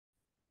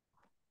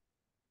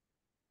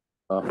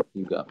Oh,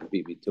 you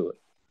beat me to it.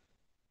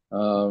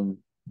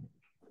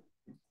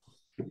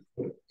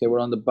 Okay, we're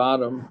on the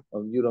bottom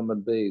of Yuram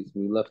and Beis.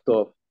 We left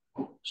off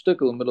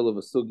shtickle in the middle of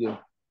a sugya.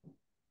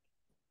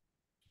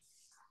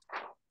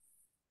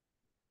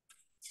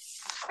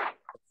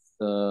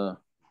 So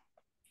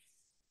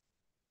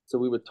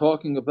we were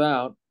talking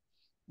about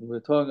a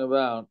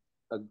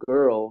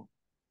girl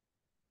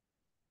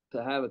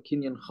to have a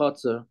kinyan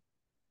chotzer.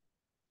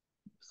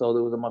 So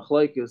there was a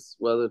machlekes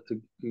whether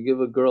to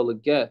give a girl a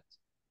get,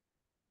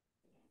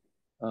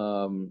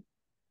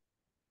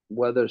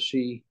 whether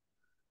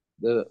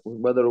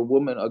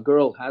a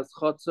girl has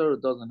chotzer or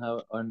doesn't have,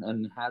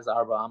 and has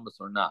arba amas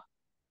or not.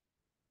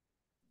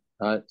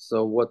 Right.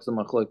 So what's the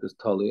machlekes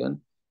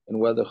talian, and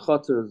whether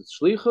chotzer is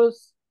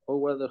shlichus or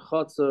whether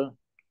chotzer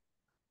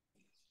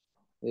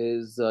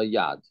is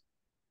yad.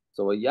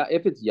 So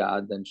if it's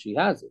yad, then she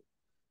has it.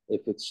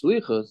 If it's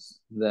shlichus,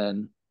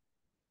 then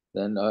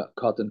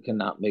cotton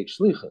cannot make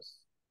shlichus.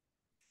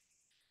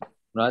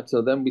 Right.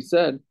 So then we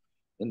said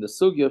in the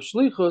sugya of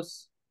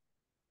shlichus.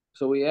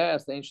 So we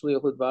asked, "Ain't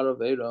shliach l'dvar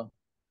avera?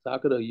 How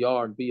could a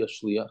yard be a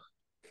shliach?"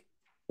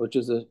 Which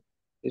is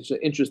it's an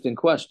interesting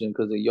question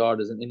because a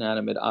yard is an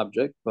inanimate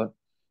object, but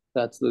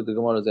that's the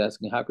Gemara is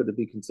asking, how could it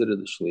be considered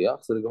a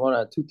shliach? So the Gemara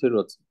had two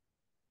terutzim.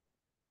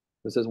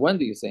 It says, when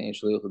do you say ain't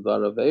shliach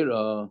l'dvar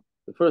avera?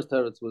 The first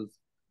teretz was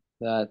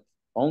that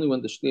only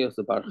when the shliach is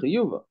a bar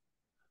chiyuva.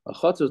 A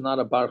chotzer is not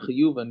a bar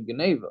chiyuva in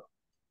geneva.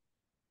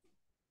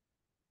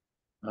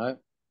 Right?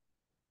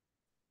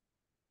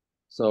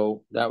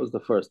 So that was the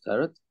first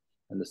teretz.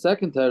 And the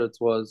second teretz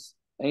was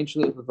ain't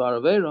shliach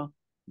l'dvar avera.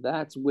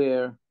 That's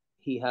where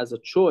he has a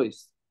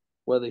choice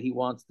whether he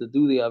wants to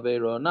do the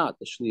avera or not,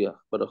 the shliach.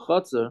 But a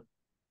chotzer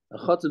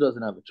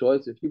doesn't have a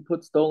choice. If you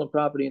put stolen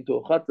property into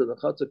a chotzer, the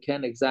chotzer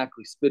can't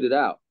exactly spit it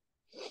out.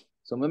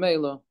 So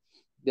memela,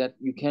 that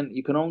you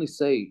can only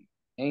say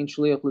ein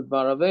shliach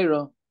l'dvar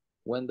avera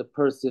when the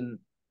person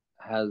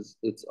has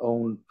its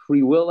own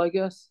free will, I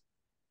guess.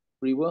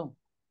 Free will.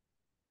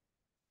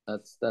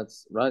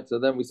 That's right. So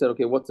then we said,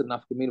 okay, what's the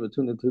nafkamina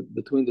between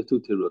the two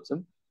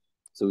tirutzim?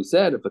 So we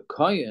said if a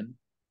kohen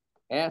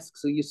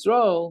asks a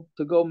Yisrael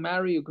to go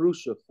marry a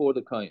grusha for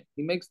the kohen,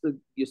 he makes the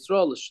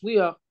Yisrael a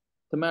shliach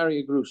to marry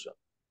a grusha.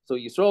 So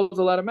Yisrael is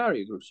allowed to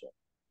marry a grusha,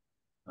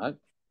 right?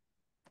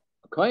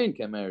 A kohen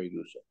can marry a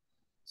grusha.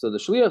 So the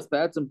shliach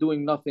that's him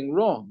doing nothing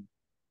wrong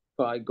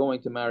by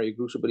going to marry a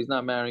grusha, but he's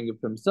not marrying it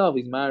for himself.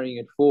 He's marrying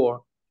it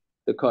for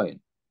the kohen.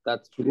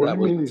 What do you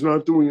mean he's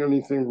not doing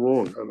anything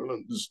wrong? I don't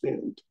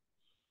understand.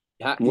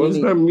 What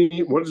does that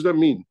mean? What does that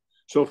mean?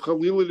 So if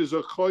Chalila is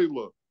a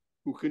chayla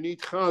who can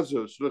eat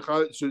chaza, so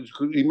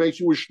he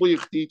makes you a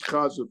shliach to eat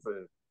chaza for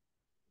him.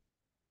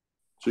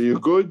 So you're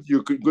good?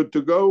 You're good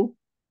to go?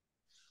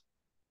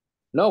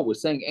 No, we're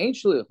saying ain't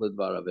shliach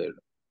l'dvar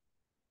avera.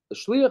 The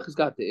shliach has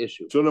got the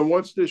issue. So then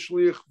what's the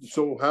shliach?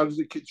 So how does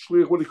the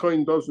shliach with the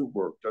kohen doesn't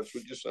work? That's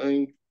what you're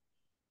saying?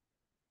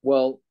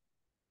 Well,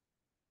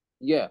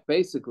 yeah,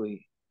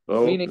 basically.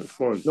 Oh, meaning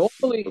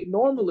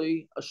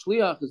normally a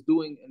shliach is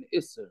doing an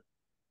isser,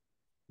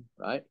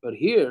 right? But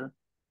here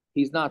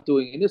he's not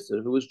doing an isser.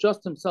 If it was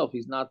just himself,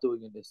 he's not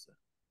doing an isser.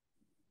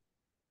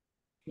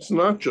 It's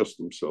not just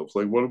himself.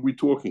 Like, what are we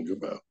talking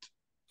about?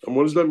 And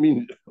what does that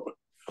mean?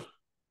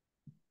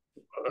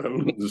 I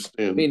don't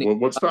understand.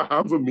 What's the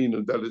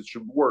havamina that it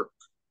should work?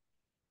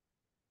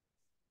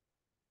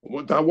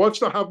 What's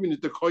the havamina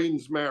that the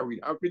kohen's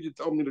married? How could you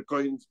tell me the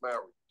kohen's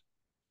married?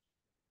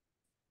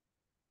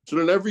 So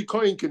then every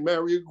kohen can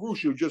marry a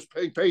grusha. You just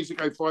pays the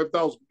guy $5,000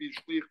 to be a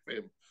shliach for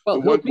him.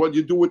 Well, what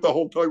you do with the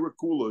whole Torah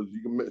kula?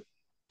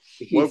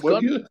 He's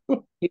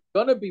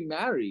gonna be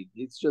married.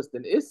 It's just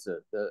an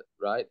isser,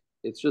 right?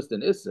 It's just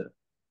an isser.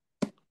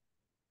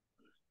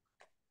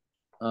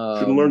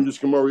 Shouldn't learn this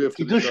Gemara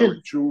after the Shari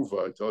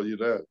Tshuva, I tell you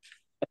that.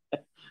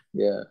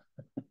 Yeah.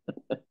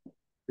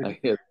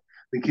 The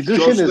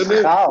Kiddushin is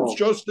chal. It's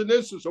just an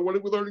issa. So what are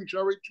we learning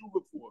Shari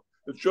Tshuva for?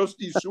 It's just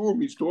Isurim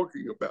he's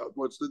talking about.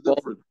 What's the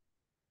difference?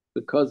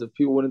 Because if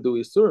people wouldn't do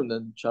Isurim,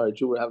 then Shari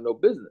Tshuva would have no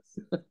business.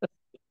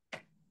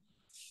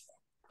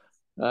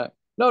 No,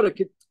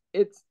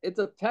 it's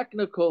a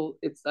technical.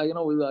 It's we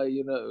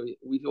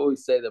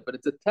always say that, but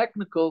it's a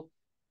technical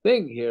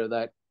thing here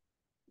that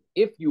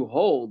if you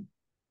hold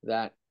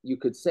that you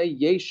could say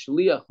yesh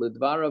shliach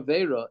l'dvar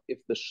avera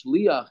if the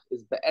shliach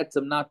is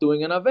be'etzem not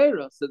doing an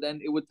avera, so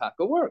then it would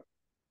taka work.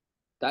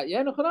 That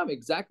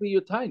exactly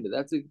your time.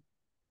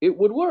 It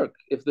would work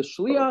if the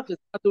shliach is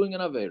not doing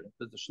an avera,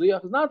 because the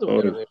shliach is not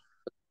doing an avera.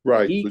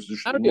 Right, because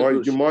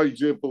my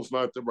example is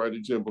not the right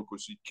example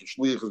because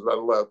shliach is not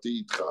allowed to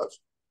eat chaz.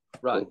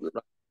 Right.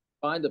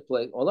 Find a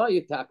place. Although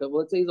you taka, well,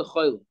 let's say he's a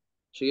chayil,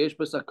 sheyesh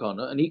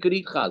b'sakana, and he could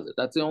eat chazer.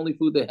 That's the only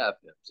food they have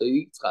here, so he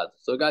eats chazer.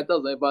 So a guy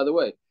does say, by the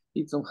way,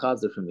 eat some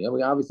chazer for me. I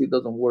mean, obviously it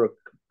doesn't work,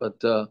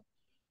 but yeah,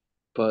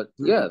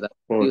 that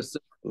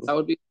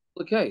would be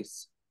the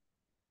case.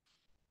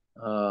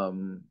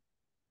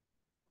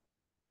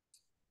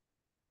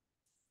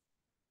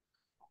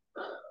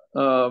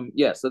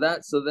 Yeah. So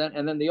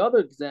then the other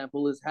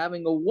example is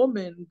having a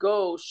woman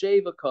go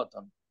shave a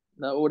katan.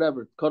 no,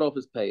 whatever, cut off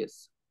his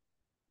payas.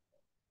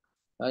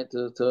 Right?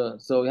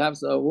 So we have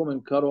a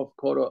woman cut off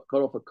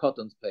a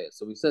katan payas.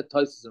 So we said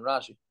Taisus and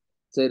Rashi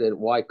say that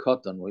why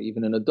katan, or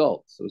even an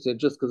adult. So we said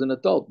just because an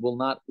adult will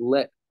not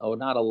let or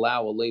not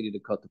allow a lady to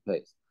cut the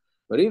payas.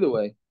 But either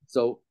way,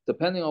 so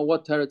depending on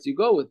what teretz you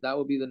go with, that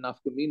would be the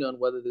nafkamina on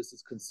whether this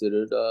is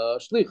considered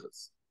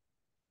shlichus,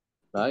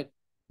 right?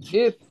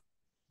 If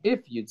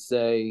you'd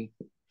say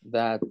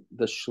that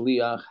the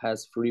shliach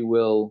has free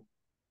will,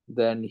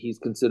 then he's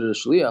considered a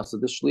shliach. So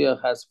the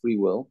shliach has free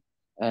will,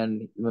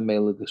 and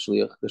memela the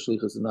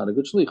shlichus is not a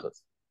good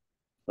shlichus,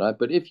 right?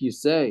 But if you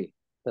say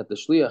that the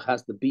shliach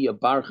has to be a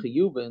bar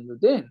chiyuva in the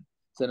din,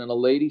 so then a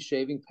lady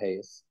shaving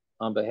payas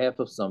on behalf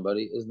of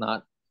somebody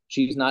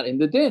she's not in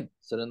the din.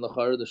 So then the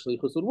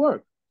shlichus would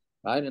work,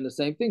 right? And the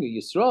same thing, a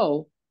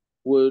Yisrael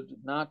is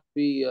not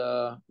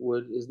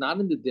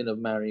in the din of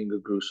marrying a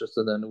grusha,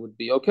 so then it would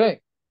be okay.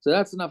 So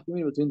that's enough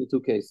community between the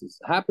two cases.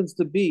 Happens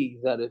to be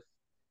that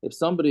if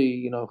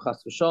somebody,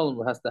 chas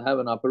v'shalom, has to have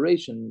an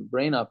operation,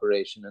 brain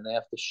operation, and they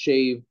have to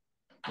shave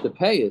the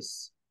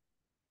payas,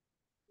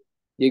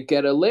 you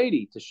get a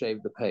lady to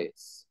shave the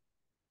payas,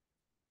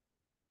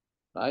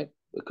 right?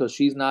 Because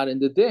she's not in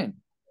the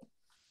din.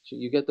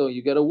 You get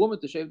a woman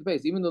to shave the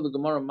payas, even though the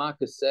Gemara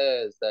Makkah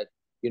says that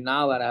you're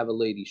not allowed to have a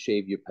lady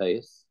shave your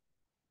payas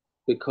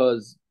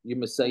because you're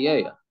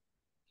Messiah,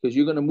 because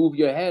you're going to move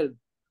your head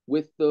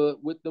with the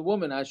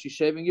woman as she's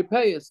shaving your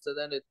payas, so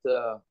then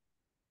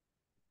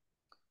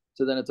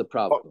it's a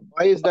problem.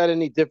 Why is that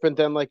any different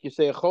than, like you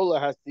say, a chola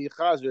has to eat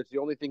chazer? It's the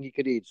only thing he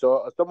could eat.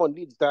 So someone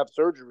needs to have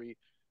surgery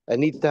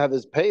and needs to have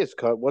his payas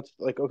cut.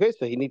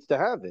 So he needs to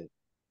have it.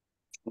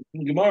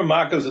 Gemara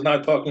Marcus is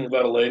not talking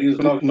about a lady. He's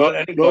talking about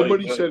anybody.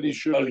 Nobody said he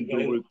shouldn't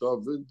do it,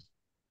 David.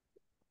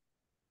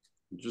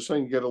 Just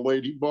saying get a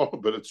lady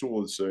barber, that's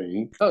all it's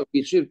saying. Oh,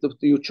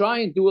 you try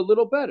and do a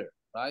little better,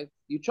 right?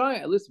 You try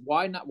at least.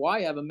 Why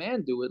have a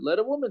man do it? Let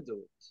a woman do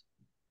it.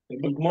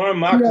 But Gemara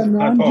Marcus is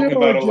not talking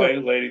about a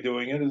lady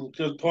doing it. It's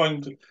just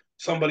talking to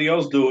somebody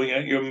else doing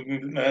it. You're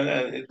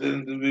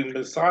the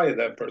Messiah,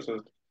 that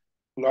person.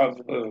 I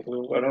don't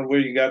know where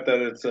you got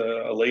that it's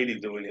a lady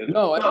doing it.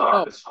 No.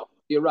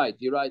 You're right.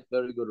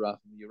 Very good, Rafa.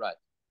 You're right.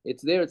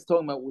 It's there. It's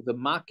talking about the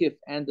makif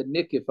and the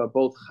nikif are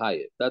both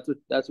chayiv. That's what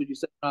you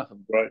said, Rafa.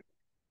 Right.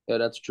 Yeah,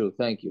 that's true.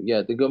 Thank you.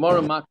 Yeah, the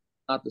Gemara makif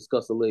does not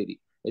discuss a lady.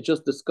 It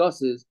just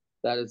discusses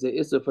that it's a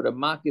issa for the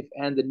makif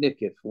and the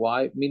nikif.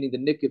 Why? Meaning the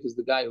nikif is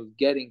the guy who's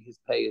getting his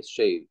payas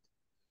shaved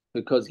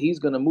because he's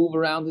going to move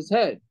around his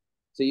head.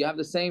 So you have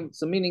the same.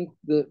 So meaning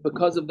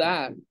because of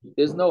that,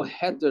 there's no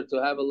heter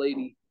to have a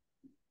lady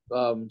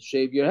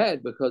shave your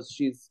head because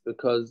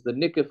the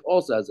nikif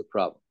also has a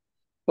problem.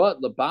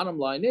 But the bottom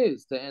line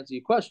is, to answer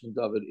your question,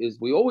 David, is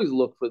we always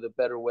look for the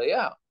better way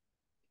out.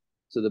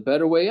 So the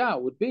better way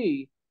out would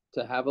be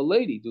to have a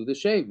lady do the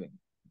shaving.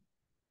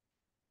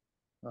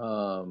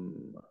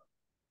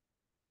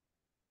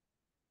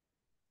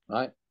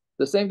 Right?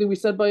 The same thing we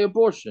said by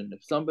abortion.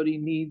 If somebody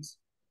needs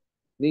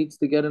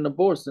to get an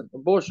abortion,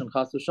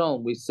 chas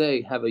v'shalom, we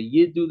say have a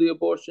yid do the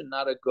abortion,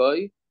 not a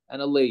guy,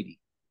 and a lady.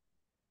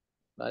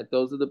 Right?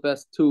 Those are the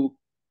best two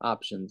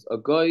options. A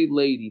guy,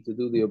 lady to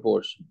do the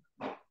abortion.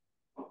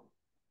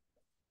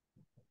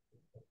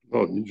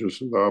 No, you just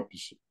said the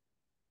opposite.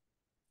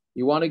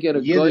 You want to get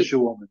a Yiddish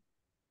woman.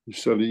 You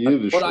said a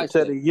Yiddish. What I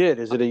said a yid.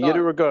 Is it a yid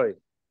or a guy?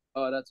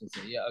 Oh, that's what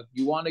I'm saying. Yeah,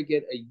 you want to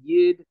get a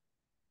yid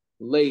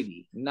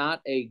lady,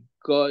 not a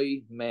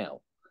guy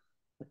male.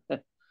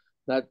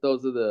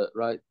 Those are the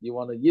right. You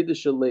want a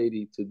Yiddish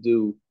lady to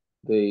do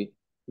the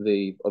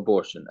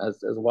abortion.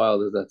 As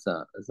wild as that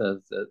sounds. As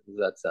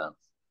that sounds.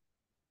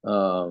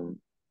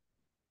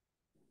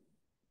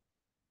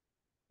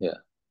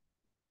 Yeah.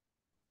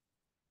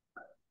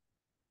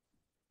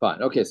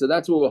 Fine. Okay, so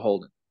that's what we're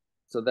holding.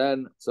 So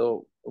then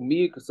 3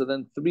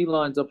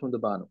 lines up from the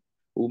bottom.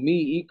 Is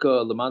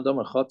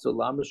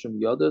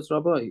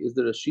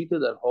there a shita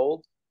that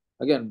holds?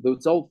 Again,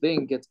 this whole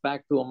thing gets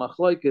back to a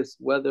machlokes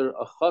whether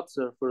a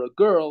chotzer for a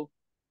girl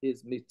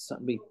is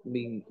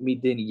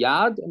midin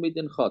yad or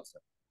midin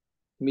chotzer,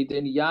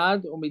 midin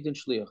yad or midin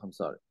shliach. I'm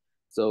sorry.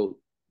 So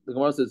the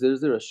Gemara says,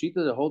 is there a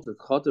shita that holds that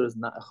chotzer is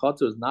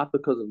not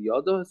because of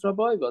yada? It's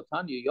Rabbi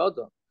Vatanya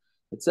yada.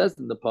 It says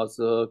in the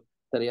pasuk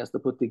that he has to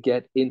put the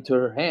get into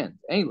her hand.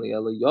 Ainly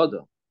ela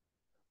yada.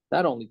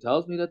 That only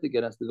tells me that the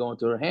get has to go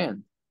into her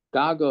hand.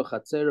 Gaga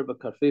chatzera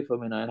b'karfifa. I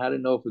mean, I had to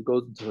know if it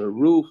goes into her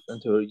roof,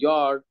 into her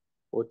yard,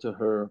 or to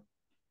her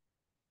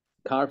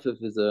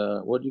karfif is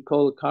what do you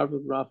call it?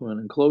 Karfif, Rafa, an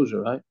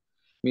enclosure, right?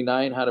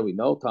 Minayin, how do we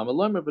know?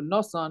 Tamalomer, but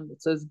Nasan,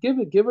 it says give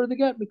her the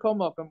get,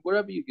 mikol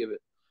wherever you give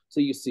it. So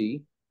you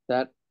see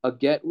that a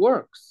get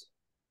works,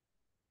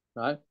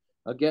 right?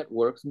 A get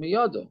works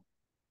miyada.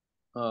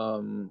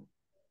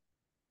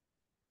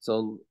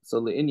 So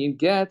the Indian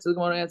get, the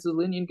Gemara answers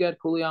the Indian get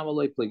kuliyam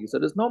alei pligi. So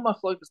there's no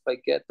machlokes by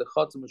get the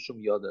chatzar mishum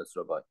yada es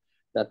Rabbi,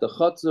 that the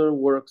chatzar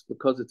works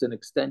because it's an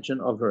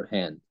extension of her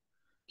hand.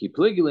 Ki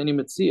pligi l'ini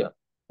metzia.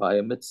 By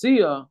a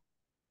metzia,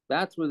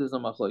 that's where there's a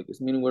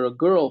machlokes, meaning where a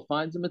girl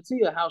finds a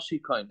metzia, how she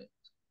kind it.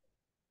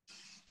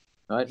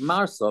 Right?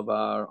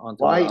 Marsavar on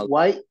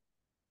Why?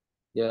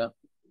 Yeah.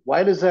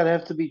 Why does that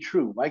have to be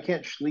true? Why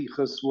can't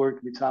shlichus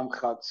work mitam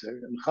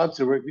chatzer and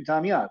chatzer work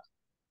mitam yad?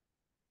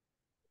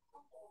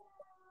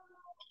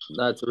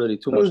 That's already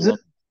too much long.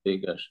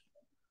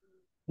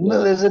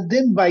 No, there's a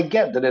din by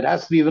get that it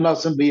has to be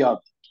v'nasim biyad.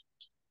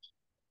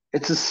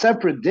 It's a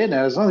separate din. It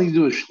has nothing to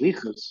do with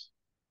shlichus.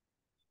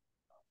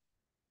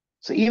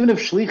 So even if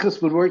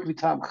shlichus would work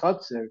mitam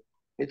chatzer,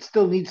 it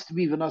still needs to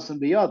be v'nasim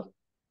biyad.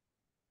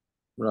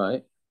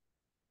 Right.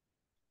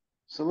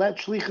 So let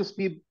shlichus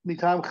be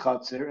mitam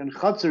chatzer, and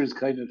chatzer is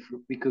kind of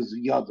because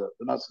yada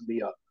v'nasim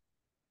biyad.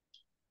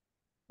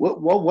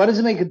 What does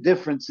it make a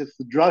difference if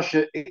the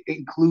drasha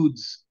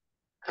includes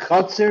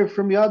chatzer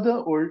from yada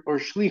or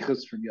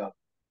shlichus from yada?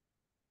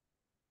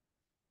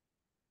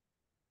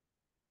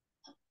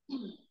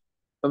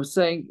 I'm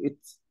saying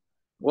it's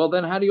well.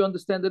 Then how do you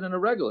understand it in a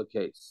regular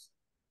case?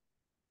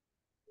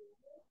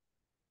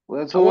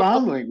 Well, that's what we're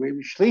handling.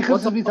 Shlichus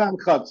is mitam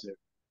chatzer.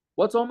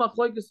 What's all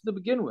machlokes to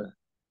begin with?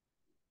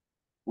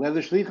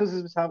 Whether shlichus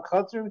is mitam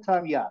chatzer or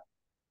mitam yad.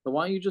 So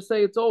why don't you just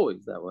say it's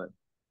always that way?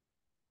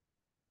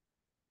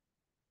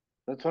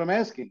 That's what I'm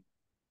asking.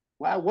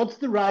 Wow, what's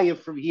the raya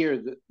from here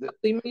that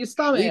you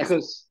stop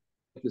asking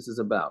what this is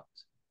about?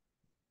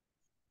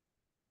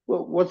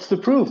 Well, what's the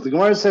proof? The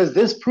Gemara says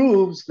this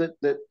proves that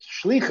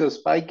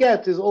shlichus by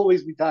get is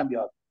always mitam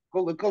yad.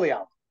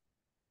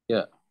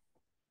 Yeah.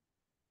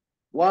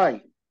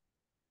 Why?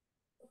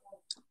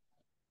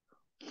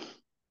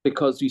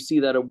 Because you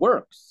see that it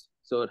works,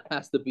 so it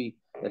has to be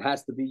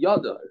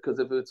yada. Because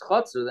if it's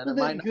chatzar, then it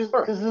might not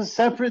work. Because it's a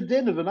separate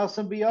din of an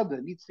asam biyada.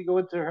 It needs to go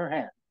into her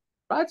hand.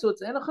 Right, so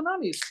it's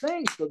enochanami. It's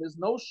saying so. There's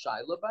no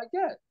shaila by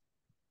get.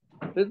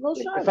 There's no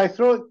shaila.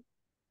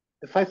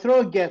 If I throw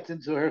a get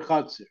into her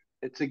chatzir,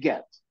 it's a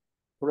get.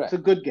 Correct. It's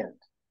a good get.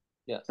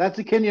 Yes. That's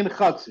a kinyan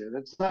chatzir.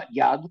 That's not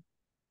yad.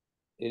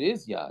 It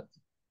is yad.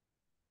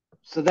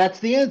 So that's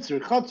the answer.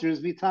 Chatzir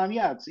is mitam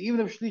yad. So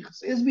even if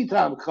shlichus is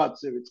mitam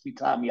chatzir, it's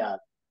mitam yad.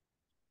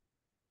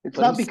 It's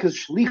not because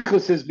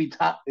shlichus is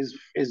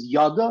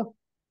yada.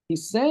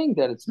 He's saying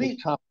that it's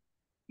mitam.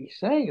 He's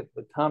saying it's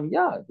mitam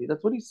yad.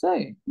 That's what he's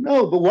saying.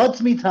 No, but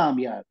what's mitam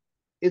yad?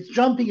 It's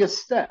jumping a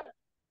step.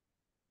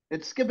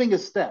 It's skipping a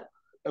step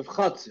of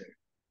chatzir.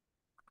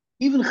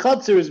 Even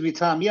chatzir is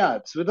mitam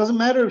yad, so it doesn't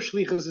matter if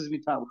shlichus is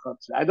mitam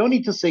chatzir. I don't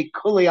need to say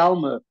kulei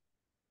alma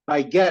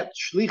by get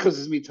shlichus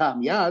is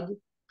mitam yad.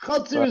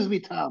 Chatzir is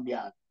mitam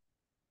yad.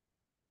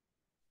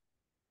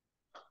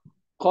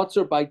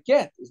 Chatzir by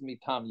get is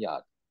mitam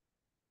yad.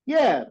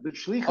 Yeah, but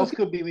shlichus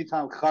could be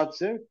mitam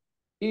chatzir.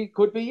 It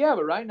could be, yeah,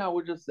 but right now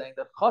we're just saying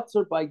that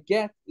chatzir by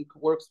get it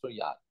works for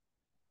yad.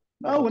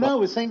 No,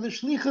 we're saying the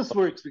shlichus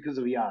works because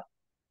of yad.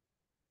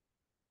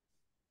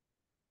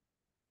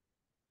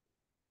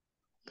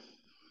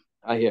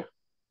 I hear.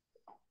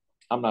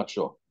 I'm not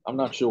sure. I'm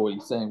not sure what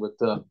you're saying, but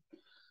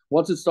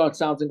once it starts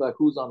sounding like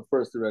who's on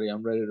first already,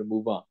 I'm ready to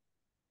move on.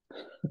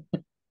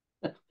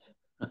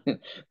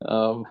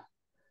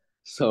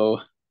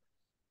 So,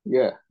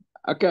 yeah.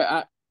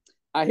 Okay,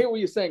 I hear what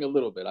you're saying a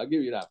little bit. I'll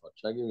give you that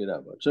much.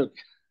 Okay.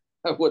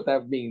 What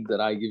that means that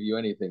I give you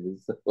anything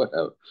is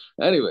whatever.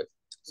 Anyway,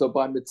 so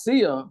by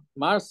Metzia,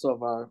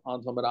 Marsavar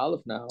on Tamar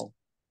Aleph now,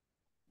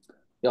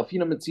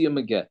 Yalfina Metzia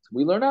Maget.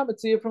 We learn out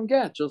Metzia from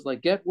Get, just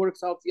like Get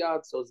works out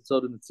Yad, so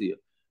do Metzia.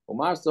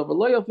 Marsavar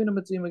lo Yalfina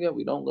Metzia Maget.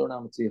 We don't learn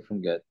out Metzia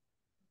from Get.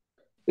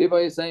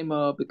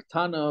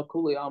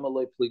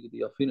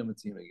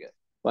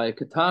 By a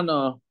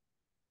katana,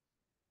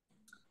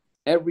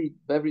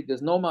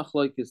 there's no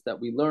machlokes that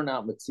we learn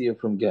out Metzia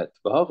from Get.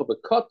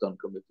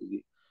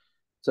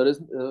 So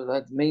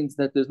that means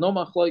that there's no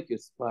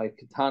machlokes by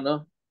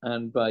katana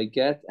and by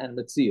get and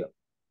metzia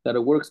that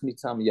it works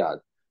mitzam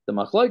yad. The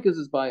machlokes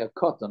is by a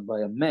katan,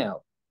 by a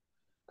male.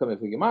 One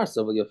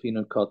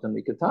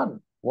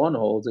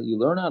holds that you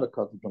learn out a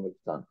katan from a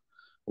katana.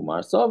 And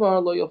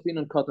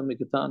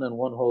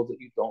one holds that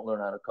you don't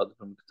learn out a katan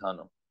from a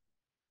katana.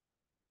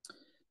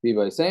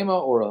 Viva Sema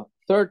or a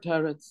third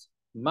teretz,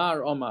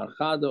 Mar Omar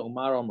Chada,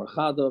 Umar Omar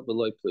Chada,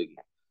 Veloy Pligi.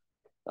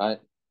 Right?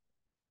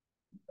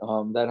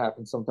 That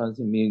happens sometimes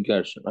in me and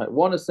Gershon, right?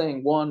 One is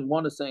saying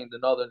one is saying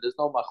another, and there's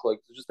no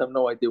machlok. They just have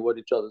no idea what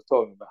each other's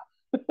talking about.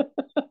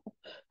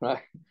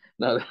 Right?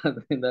 Now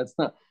that's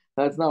not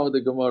what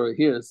the Gemara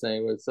here is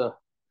saying. It's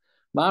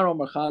Maro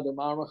Machada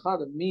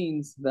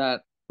means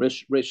that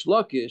Rish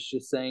Lakish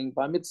is saying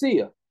by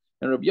Metzia,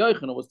 and Rabbi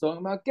Yochanan was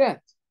talking about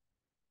get.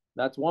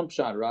 That's one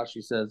pshat.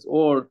 Rashi says,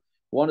 or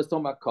one is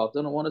talking about katan,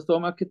 and one is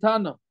talking about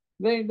katana.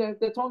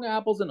 They're talking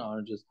apples and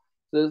oranges.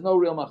 So there's no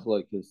real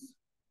machlokes.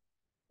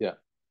 Yeah.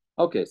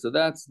 Okay, so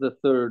that's the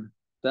third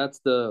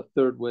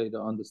way to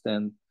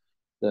understand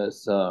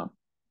this the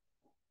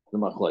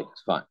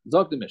machlokes. Fine.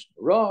 Zok the Mishnah.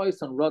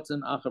 Ra'is and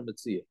Ratzin Achar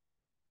Metzia.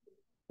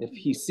 If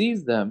he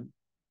sees them,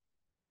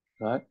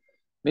 right?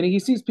 Meaning he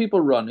sees people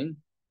running,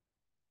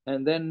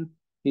 and then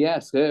he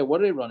asks, "Hey,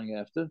 what are they running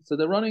after?" So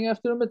they're running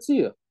after a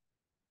Metzia.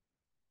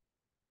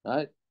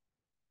 Right?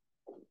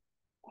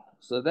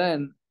 So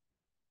then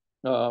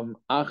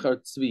Achar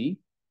Tzvi,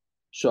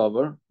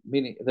 shavar,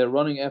 meaning they're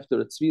running after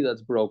a tzvi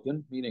that's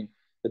broken, meaning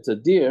it's a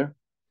deer,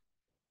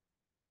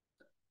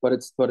 but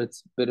it's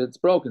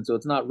broken, so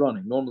it's not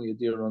running. Normally, a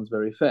deer runs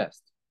very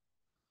fast.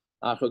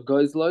 After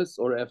goizlos,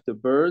 or after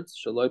birds,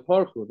 shaloi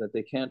parchu, that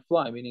they can't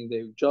fly, meaning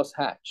they just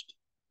hatched,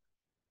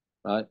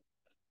 right?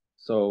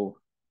 So,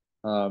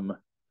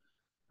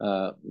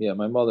 yeah,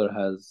 my mother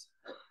has.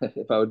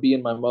 If I would be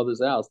in my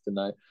mother's house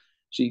tonight,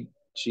 she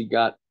she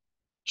got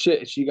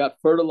she got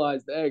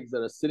fertilized eggs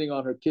that are sitting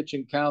on her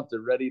kitchen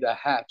counter, ready to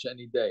hatch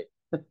any day.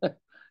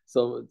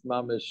 So it's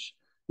mamish.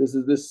 This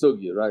is this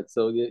sugya, right?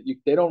 So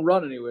they don't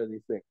run anywhere.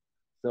 These things.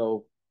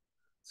 So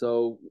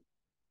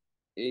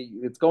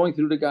it's going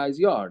through the guy's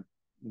yard.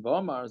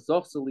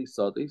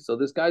 So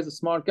this guy's a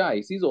smart guy.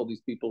 He sees all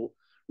these people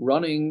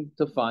running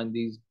to find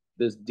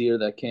this deer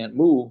that can't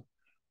move,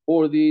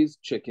 or these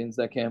chickens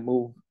that can't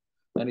move.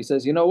 And he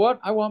says, you know what?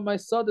 I want my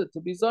sada to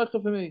be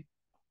zacha for me.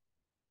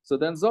 So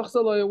then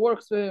Zochsalaya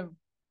works for him,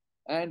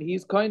 and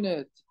he's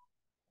kainet.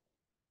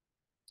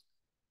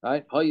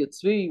 Right?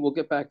 Hayatzvi, we'll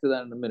get back to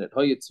that in a minute.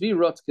 Hayatzvi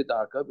rotz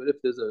kedarka, but if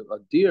there's a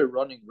deer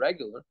running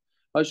regular,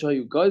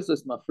 Hashayu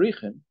geizless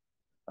mafrichin,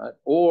 right?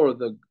 Or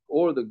the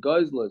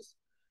geizless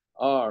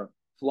are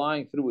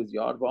flying through his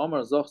yard.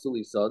 V'amar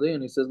zochsali sadeh,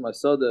 and he says, my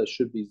sada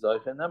should be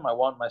zaych in them. I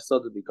want my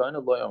sada to be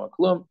kainet lo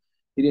klum.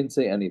 He didn't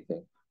say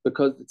anything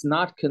because it's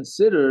not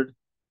considered.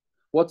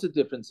 What's the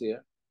difference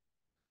here?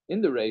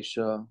 In the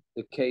Reisha,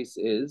 the case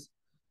is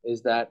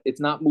that it's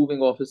not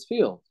moving off his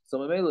field.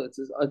 So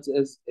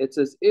it's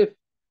as if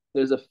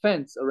there's a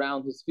fence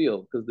around his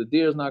field because the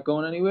deer is not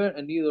going anywhere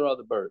and neither are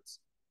the birds.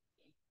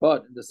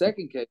 But in the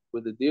second case,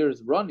 where the deer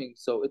is running,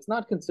 so it's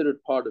not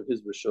considered part of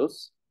his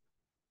rishus,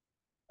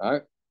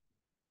 right?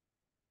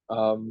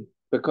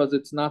 Because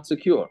it's not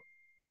secure.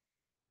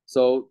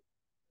 So,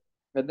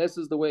 and this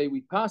is the way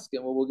we pass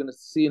him. Well, we're going to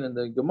see it in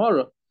the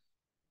Gemara.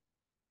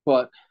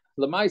 But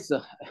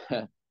Lamaisa,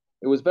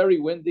 it was very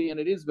windy, and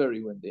it is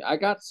very windy. I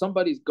got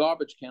somebody's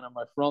garbage can on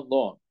my front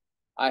lawn.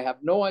 I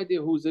have no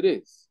idea whose it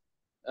is.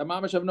 I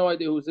have no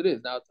idea whose it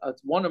is. Now,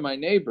 it's one of my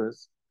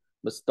neighbors,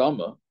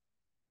 Mastama,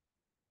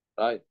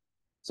 right?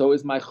 So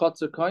is my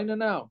chotzer kaina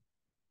now?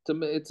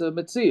 It's a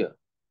Metzia.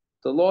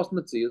 It's a lost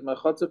Metzia. Is my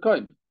chotzer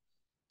kaina?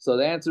 So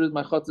the answer is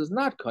my chotzer is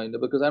not kaina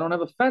because I don't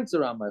have a fence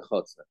around my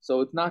chotzer. So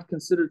it's not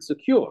considered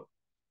secure.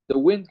 The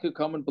wind could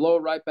come and blow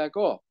it right back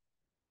off.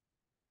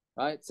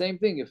 Right? Same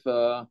thing if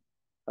I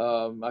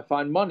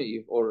find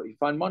money, or you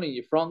find money in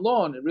your front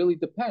lawn, it really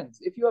depends.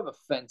 If you have a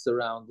fence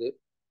around it,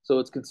 so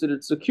it's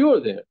considered secure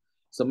there.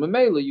 So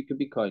mamela, you can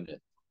be kainit.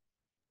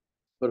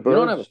 But if you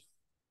don't have a,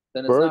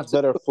 then it's birds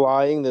that are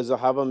flying, there's a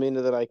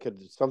havamina that I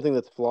could, something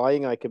that's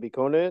flying, I could be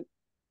kainit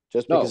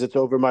just because it's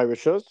over my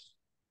rishus.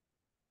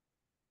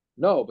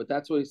 No, but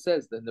that's what he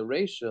says. Then the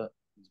Reisha,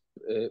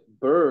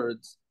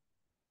 birds,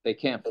 they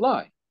can't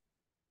fly.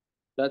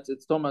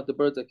 It's talking about the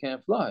birds that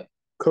can't fly.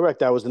 Correct.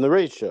 That was in the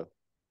Reisha.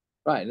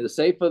 Right. In the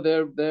Seifa,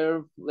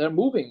 they're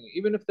moving,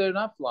 even if they're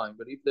not flying,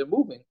 but if they're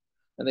moving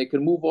and they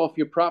can move off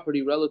your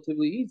property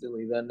relatively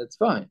easily, then it's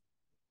fine.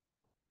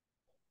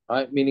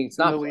 Right? Meaning it's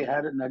not. We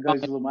had it in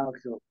Agayz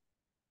Lamakil.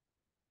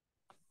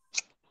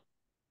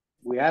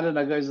 We had it in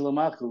Agayz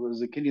Lamakil. It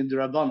was a Kinyan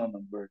Durabanan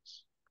on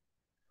birds.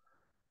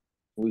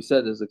 We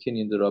said there's a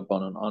Kinyan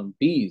Durabanan on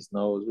bees.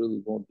 No, it was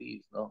really on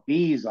bees. No.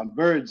 Bees, on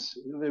birds.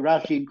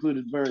 Rashi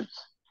included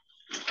birds.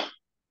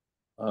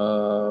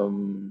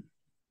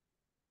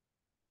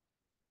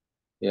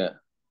 Yeah.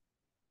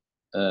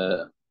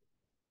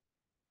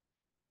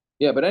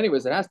 Yeah, but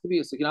anyways, it has to be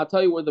a second. I'll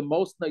tell you where the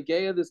most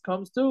nageya this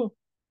comes to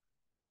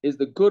is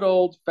the good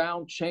old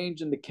found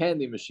change in the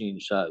candy machine,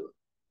 Shiloh.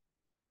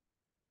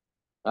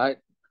 Right?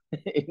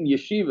 In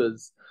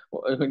yeshivas,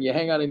 when you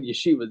hang out in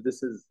yeshivas,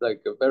 this is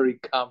like a very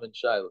common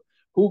Shiloh.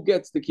 Who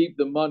gets to keep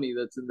the money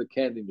that's in the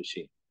candy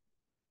machine?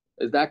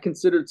 Is that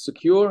considered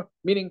secure?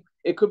 Meaning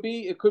it could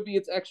be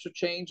it's extra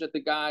change that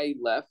the guy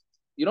left.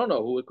 You don't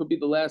know who. It could be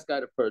the last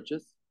guy to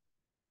purchase.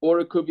 Or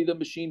it could be the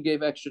machine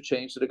gave extra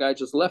change, so the guy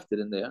just left it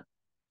in there.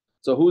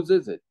 So whose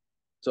is it?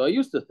 So I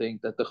used to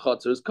think that the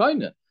chotzer is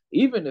kaina,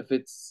 even if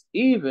it's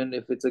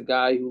a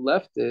guy who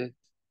left it,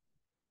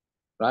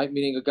 right?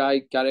 Meaning a guy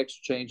got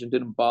extra change and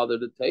didn't bother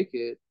to take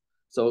it.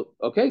 So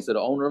okay, so the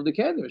owner of the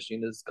candy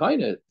machine is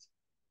kaina,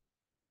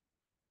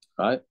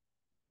 right?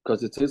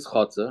 Because it's his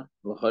chotzer,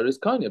 l'chayr is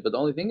kaina. But the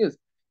only thing is,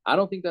 I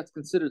don't think that's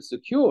considered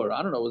secure.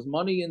 I don't know. Is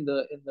money in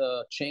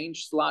the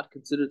change slot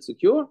considered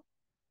secure?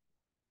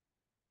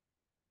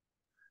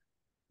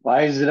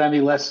 Why is it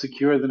any less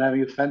secure than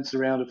having a fence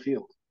around a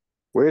field?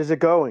 Where is it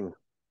going?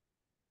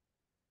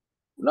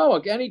 No,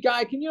 any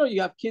guy can,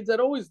 you have kids that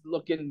always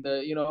look in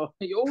the, you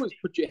always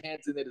put your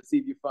hands in there to see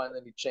if you find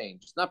any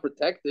change. It's not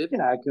protected.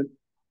 Yeah,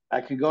 I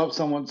could go up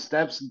someone's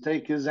steps and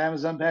take his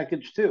Amazon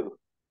package too.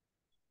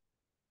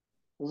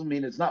 Doesn't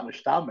mean it's not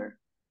mishtamer.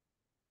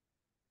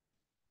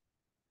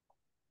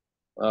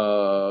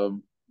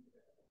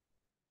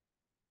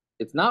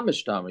 It's not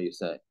mishtamer, you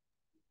say? I'm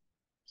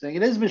saying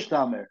it is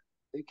mishtamer.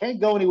 It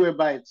can't go anywhere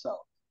by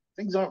itself.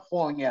 Things aren't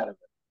falling out of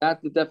it. That's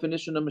the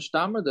definition of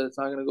mishtamer, that it's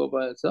not going to go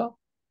by itself?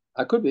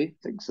 I could be. I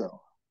think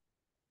so.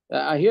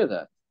 I hear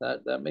that.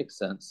 That makes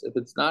sense. If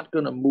it's not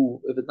going to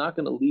move, if it's not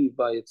going to leave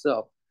by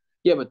itself,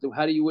 yeah. But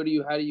how do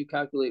you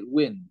calculate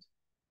wind?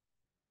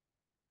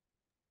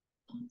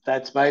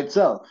 That's by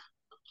itself,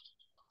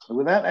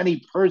 without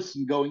any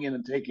person going in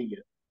and taking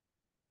it.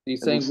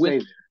 He's saying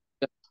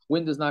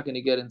wind is not going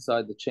to get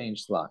inside the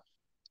change slot.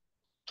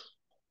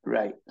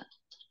 Right.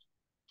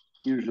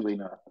 Usually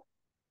not.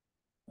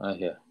 I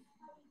hear.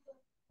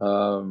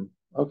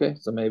 Okay,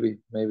 so maybe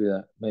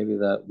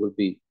that would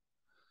be,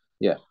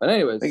 yeah. But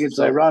anyways, I think it's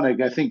ironic.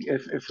 I think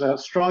if a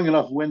strong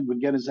enough wind would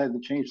get inside the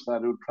change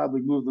slot, it would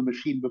probably move the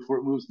machine before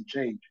it moves the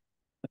change.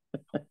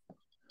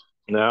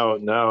 Now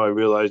I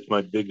realized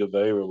my big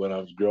avera when I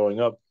was growing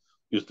up.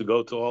 Used to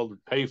go to all the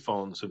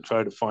payphones and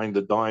try to find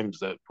the dimes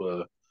that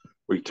were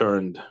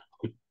returned.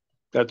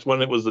 That's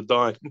when it was a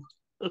dime.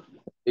 There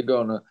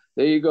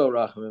you go,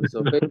 Rachamim.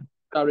 So make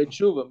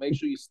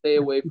sure you stay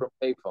away from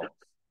payphones.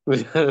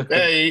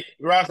 A,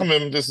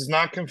 Rachamim, this is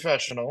not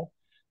confessional.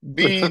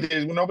 B,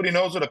 nobody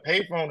knows what a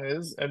payphone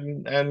is,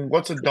 and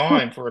what's a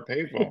dime for a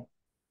payphone?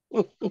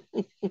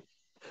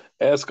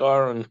 Ask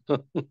Aaron.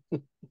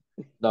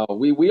 No,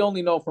 we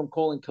only know from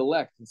calling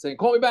collect and saying,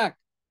 call me back.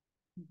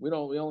 We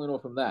only know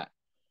from that,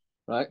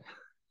 right?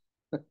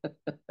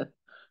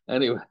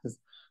 Anyways,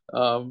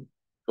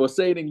 or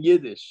say it in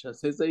Yiddish.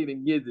 Say it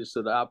in Yiddish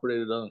so the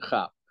operator doesn't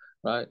chop,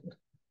 right?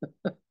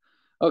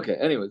 Okay,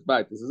 anyways,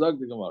 back. This is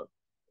ugly Gemara.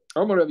 It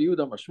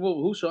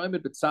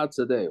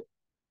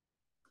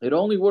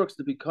only works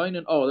to be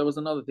kainin. Oh, there was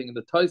another thing in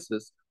the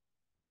Taisus,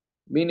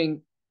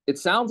 meaning it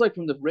sounds like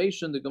from the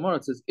Reisha in the Gemara,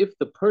 it says, if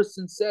the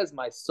person says,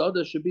 my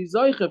sada should be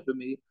zaycha for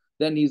me,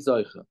 then he's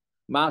zaycha.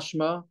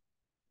 Mashma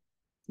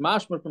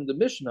from the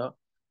Mishnah,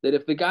 that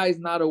if the guy is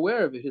not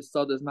aware of it, his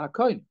sada is not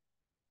kainin.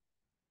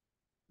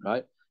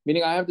 Right?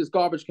 Meaning I have this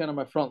garbage can on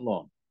my front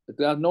lawn. It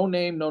got no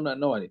name,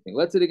 no anything.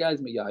 Let's say the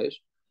guy's miyayish.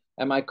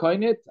 Am I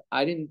kainin it?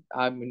 I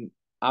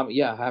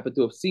happen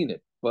to have seen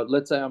it. But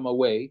let's say I'm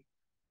away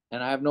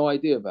and I have no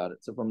idea about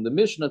it. So from the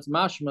Mishnah, it's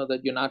mashma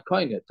that you're not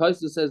kainit.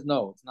 Taisa says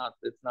no, it's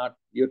not.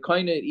 You're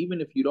kainit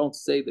even if you don't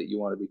say that you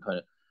want to be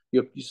kainit.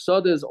 Your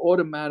sada is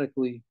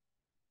automatically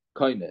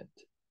kainit.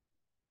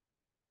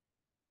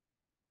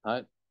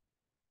 Right?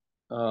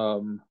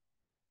 So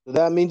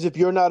that means if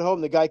you're not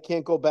home, the guy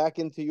can't go back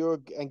into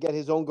and get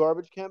his own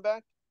garbage can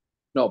back?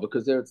 No,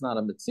 because there it's not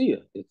a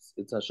Metzia. It's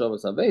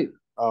Hashavas Aved.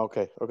 Oh,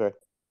 okay.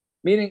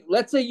 Meaning,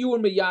 let's say you were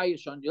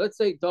Meyayish on you. Let's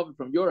say, David,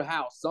 from your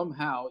house,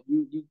 somehow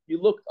you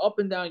looked up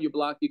and down your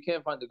block, you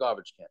can't find the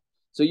garbage can.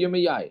 So you're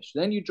Meyayish.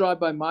 Then you drive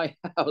by my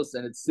house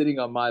and it's sitting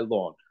on my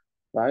lawn,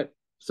 right?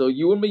 So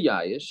you were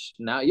Meyayish.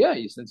 Now,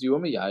 since you were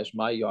Meyayish,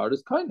 my yard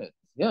is kind of,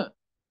 yeah.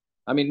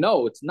 I mean,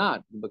 no, it's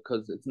not,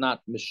 because it's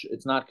not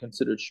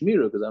considered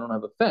Shmira because I don't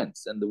have a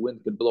fence and the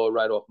wind could blow it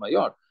right off my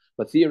yard.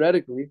 But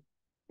theoretically,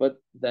 but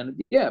again,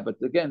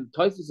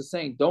 Taisus is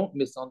saying, don't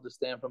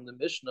misunderstand from the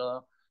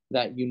Mishnah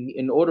that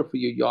in order for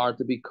your yard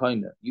to be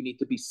kinda, you need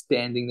to be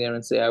standing there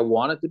and say, I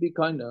want it to be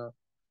kinda.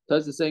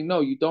 Taisus is saying, no,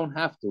 you don't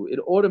have to. It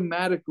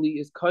automatically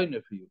is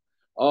kinda for you.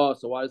 Oh,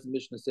 so why does the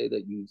Mishnah say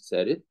that you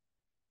said it,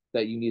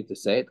 that you need to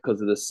say it?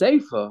 Because of the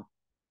Sefer,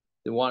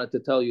 they wanted to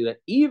tell you that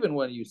even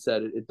when you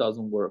said it, it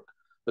doesn't work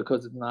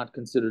because it's not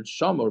considered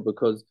shamor,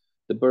 because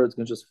the birds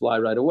can just fly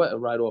right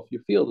off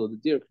your field, or the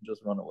deer can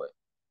just run away.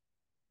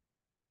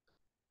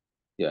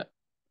 Yeah.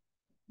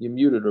 You're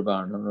muted,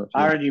 Rabban.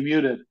 Aaron, you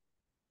muted.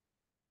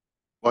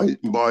 By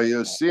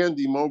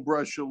Sandy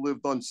Mobresha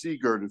lived on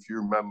Seagirt, if you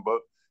remember,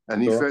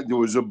 and he said there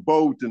was a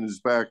boat in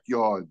his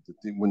backyard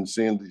when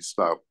Sandy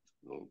stopped.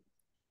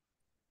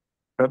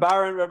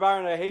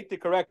 Rabban, I hate to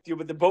correct you,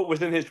 but the boat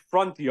was in his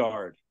front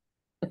yard.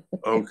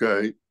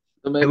 Okay.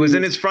 So it was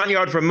in his front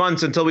yard for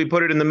months until we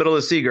put it in the middle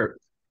of Seagirt.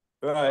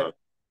 Right.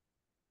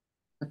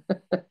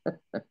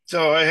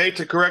 So I hate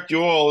to correct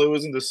you all. It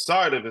was in the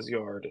side of his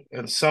yard,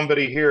 and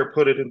somebody here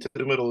put it into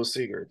the middle of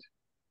Seagirt.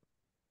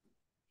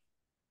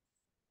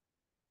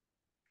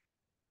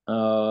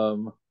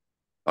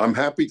 I'm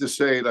happy to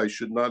say it. I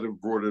should not have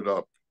brought it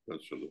up.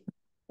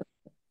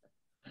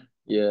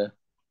 Yeah.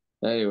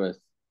 Anyways,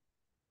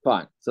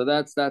 fine. So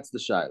that's the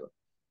shaila.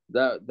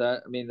 That's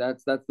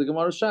the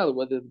Gemara shaila,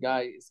 whether the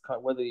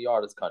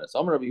yard is kind of.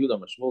 So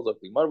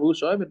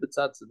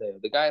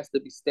the guy has to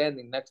be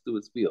standing next to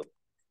his field.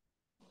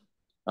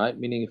 Right?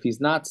 Meaning if he's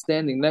not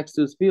standing next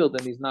to his field,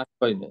 then he's not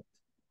kind it.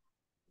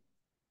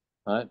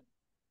 Right?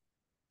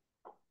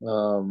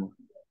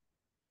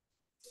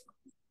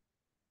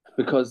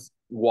 Because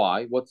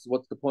why? What's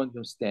the point of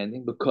him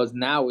standing? Because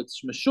now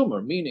it's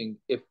Meshumer, meaning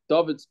if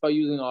David's by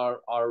using our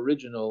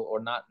original, or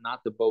not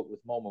the boat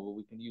with Momo, but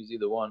we can use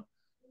either one,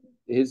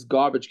 his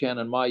garbage can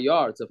in my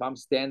yard. So if I'm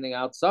standing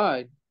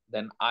outside,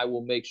 then I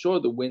will make sure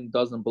the wind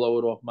doesn't blow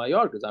it off my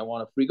yard because I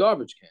want a free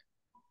garbage can.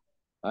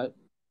 Right?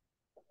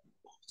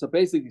 So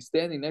basically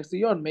standing next to the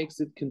yard makes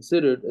it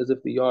considered as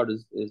if the yard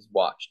is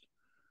watched.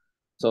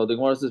 So the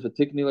Gemara says,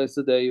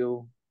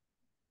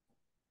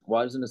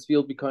 why doesn't this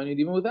field be kind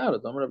even without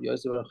it?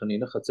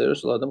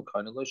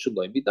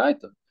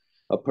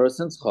 A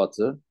person's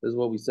chotzer, this is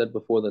what we said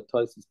before that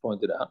Tysus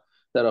pointed out,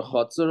 that a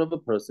chotzer of a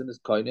person is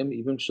kainim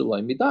even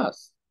shalai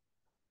midas.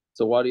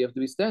 So why do you have to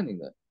be standing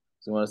there?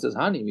 So when it says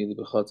hani mili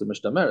b'chotzer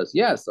mishtameres,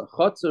 yes, a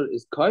chotzer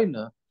is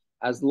kaina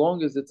as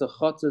long as it's a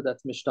chotzer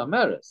that's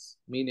mishtameres,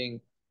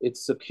 meaning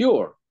it's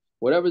secure.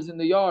 Whatever's in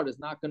the yard is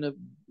not gonna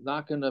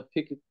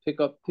pick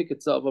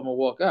itself up and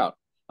walk out.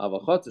 Of a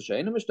chotzer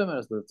she'ena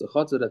mishtameres, but it's a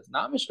chotzer that's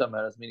not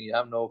mishtameres, meaning you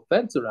have no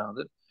fence around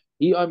it.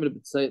 In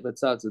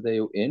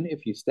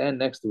if you stand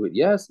next to it,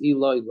 yes.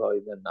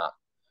 Then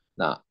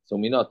not. So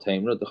we know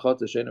tamer the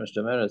chotzer she'ena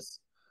mishtameres.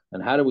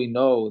 And how do we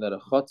know that a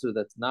chotzer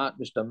that's not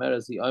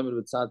mishtameres he aimed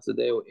with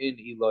tzadeu in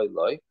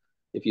iloi?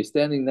 If you're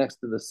standing next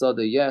to the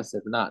sada, yes.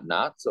 If not,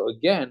 not. So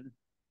again,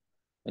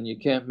 and you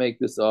can't make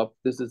this up.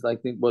 This is, I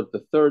think, what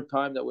the third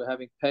time that we're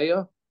having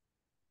payah.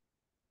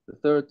 The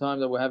third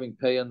time that we're having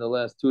payah in the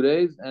last 2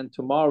 days, and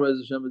tomorrow, as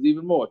Hashem, is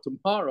even more.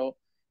 Tomorrow,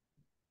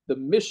 the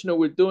Mishnah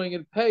we're doing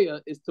in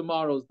payah is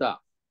tomorrow's daf.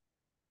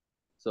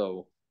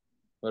 So,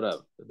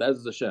 whatever.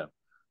 That's Hashem.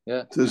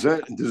 Yeah.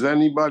 Does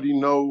anybody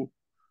know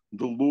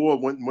the law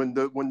when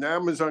the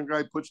Amazon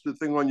guy puts the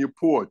thing on your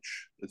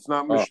porch? It's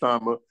not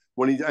mishtama.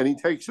 When he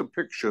takes a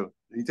picture,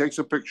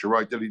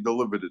 right, that he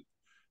delivered it,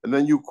 and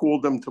then you call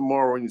them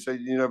tomorrow and you say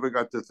you never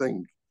got the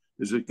thing.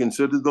 Is it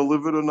considered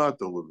delivered or not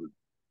delivered?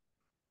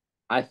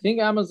 I think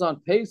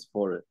Amazon pays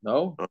for it.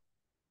 No,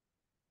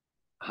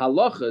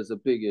 halacha is a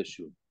big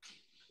issue.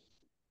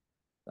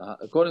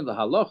 According to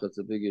halacha, it's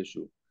a big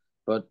issue.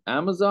 But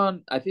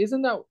Amazon,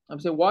 isn't that? I'm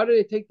saying, why do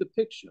they take the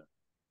picture?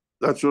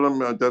 That's what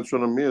I'm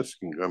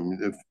asking. I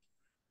mean,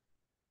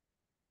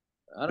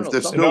 I don't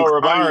know. No,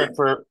 Rabbi,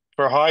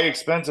 for high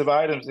expensive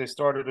items, they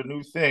started a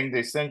new thing.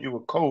 They send you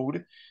a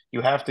code. You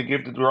have to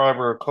give the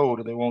driver a code,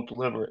 or they won't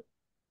deliver it.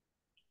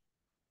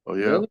 Oh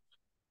yeah. Really?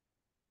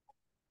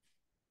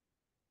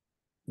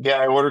 Yeah,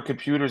 I order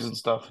computers and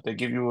stuff. They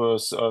give you a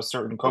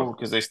certain code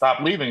because they stop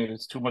leaving it.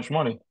 It's too much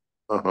money.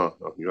 Got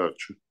you.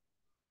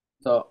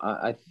 So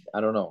I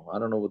don't know. I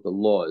don't know what the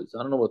law is.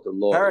 I don't know what the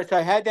law Parrish, is.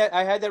 I had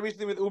that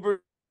recently with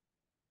Uber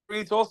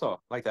Eats also,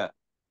 like that.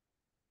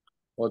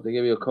 What, they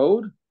give you a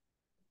code?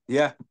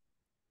 Yeah.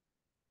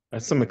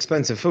 That's some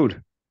expensive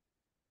food.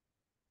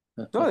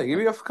 No, they give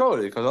you a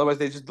code because otherwise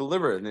they just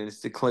deliver it, and it's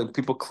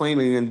people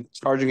claiming and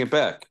charging it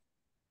back.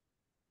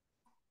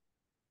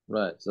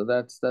 Right. So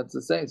that's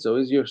the same. So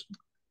is your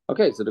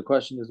okay? So the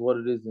question is what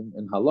it is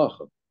in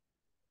halacha,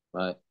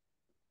 right?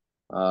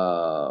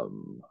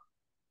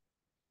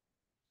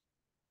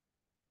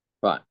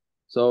 Fine.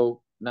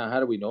 So now, how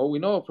do we know? We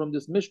know from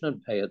this Mishnah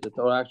Payat that,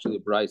 or actually a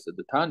Brisa,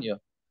 the Tanya,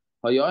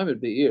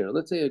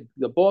 let's say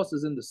the boss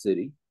is in the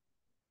city,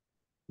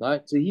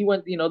 right? So he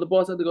went, the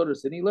boss had to go to the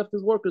city. He left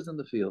his workers in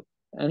the field,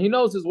 and he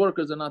knows his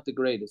workers are not the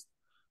greatest.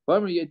 I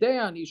know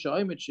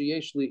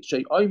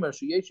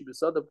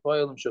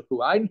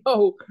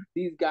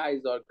these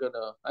guys are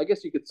gonna. I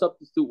guess you could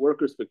substitute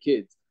workers for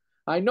kids.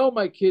 I know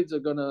my kids are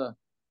gonna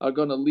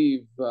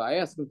leave. I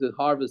asked them to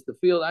harvest the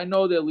field. I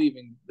know they're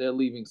leaving. They're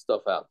leaving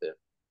stuff out there.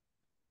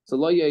 So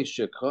lo yeh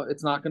shikha.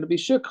 It's not going to be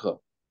shikha.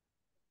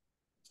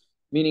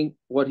 Meaning,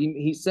 what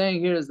he's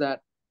saying here is that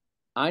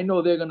I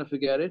know they're going to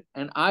forget it,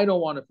 and I don't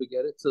want to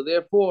forget it. So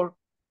therefore,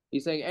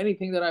 he's saying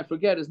anything that I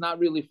forget is not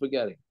really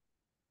forgetting.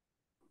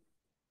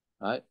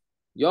 Right?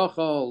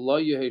 Yachal lo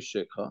yeh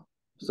shikha.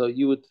 So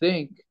you would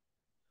think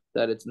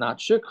that it's not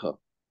shikha,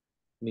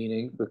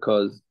 meaning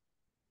because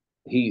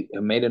he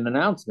made an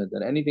announcement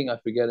that anything I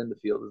forget in the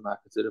field is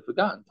not considered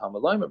forgotten.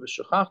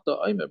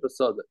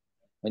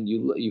 And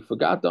you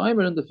forgot the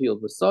Aimer in the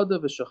field.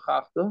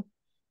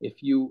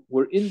 If you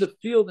were in the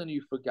field and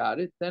you forgot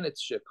it, then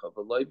it's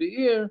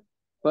shikha,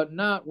 but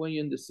not when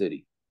you're in the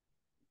city.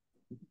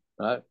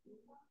 Right?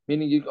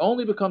 Meaning it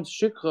only becomes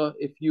shikha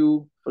if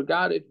you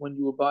forgot it when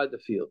you were by the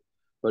field.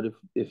 But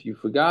if you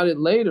forgot it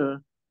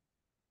later,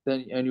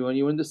 then when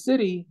you're in the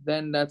city,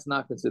 then that's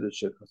not considered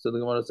shikha. So the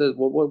Gemara says,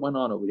 well, what went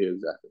on over here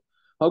exactly?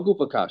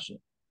 Hagufa kasha.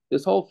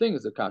 This whole thing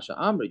is a kasha.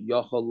 Amrit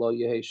yachal lo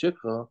yehe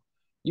shikha.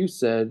 You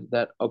said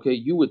that, okay,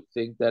 you would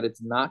think that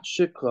it's not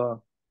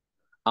shikha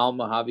al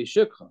mahavi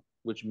shikha,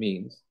 which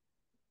means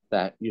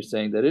that you're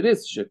saying that it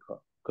is shikha.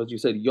 Because you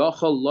said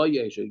yachal lo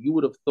yehe shikha. You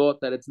would have thought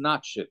that it's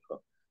not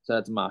shikha. So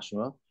that's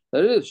mashma,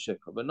 that it is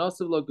shikha. But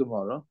nasiv lo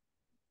Gemara,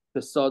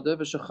 pesada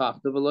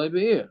v'shachachta v'loy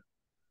be'ir.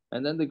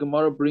 And then the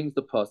Gemara brings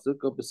the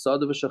pasuk of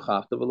besada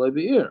v'shachachta v'loy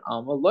be'ir.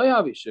 Alma lo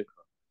yavi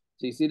shikha.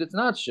 So you see, it's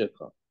not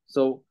shikha.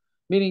 So,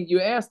 meaning you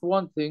asked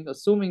one thing,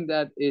 assuming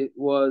that it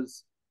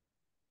was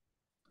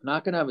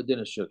not going to have a din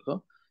of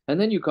shikha, and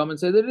then you come and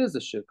say that it is a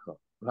shikha,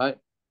 right?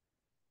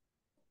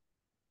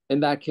 In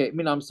that case,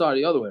 I'm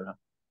sorry, the other way around.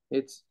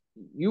 It's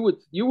you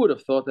would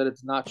have thought that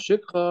it's not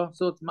shikha,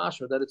 so it's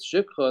mashma that it's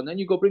shikha, and then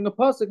you go bring a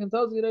pasuk and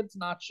tells you that it's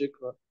not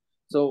shikha.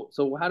 So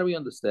how do we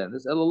understand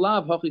this?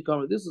 Elalav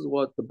hachikam. This is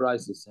what the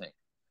Bryce is saying.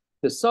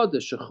 The sada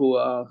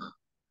shechuach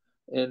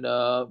in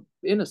a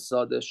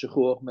sada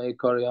shechuach may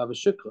kari have a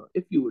shikha.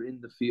 If you were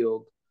in the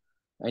field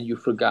and you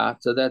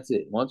forgot, so that's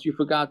it. Once you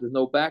forgot, there's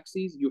no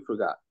backsies. You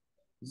forgot.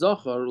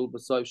 Zachar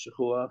ulbasai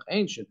shechuach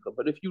ain't shikha.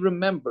 But if you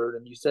remembered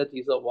and you said to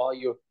yourself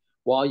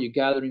while you're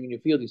gathering in your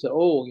field, you said,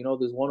 "Oh,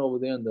 there's one over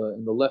there in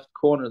the left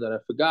corner that I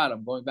forgot.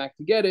 I'm going back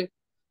to get it."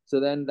 So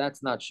then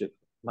that's not shikha.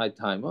 My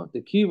timer,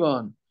 the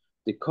kivan,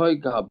 the koi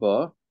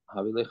gaba,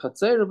 and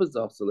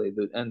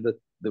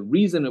the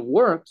reason it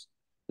works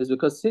is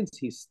because since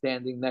he's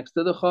standing next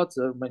to the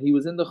chutzner, when he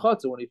was in the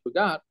chutzner when he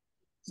forgot,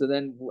 so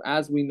then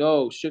as we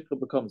know, shikha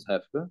becomes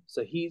hefka.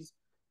 So he's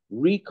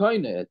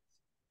rekoined it.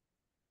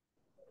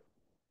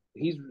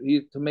 He's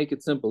to make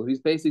it simple.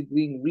 He's basically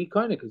being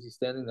rekoined because he's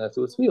standing next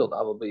to his field.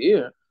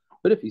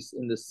 But if he's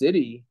in the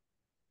city,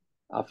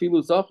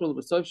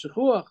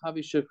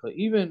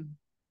 even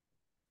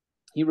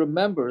he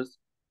remembers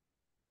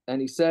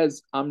and he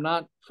says, "I'm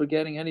not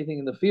forgetting anything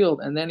in the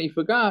field," and then he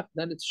forgot,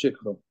 then it's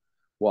shikha.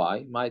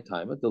 Why? My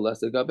time at the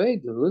lesser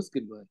gabe, the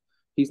listed way.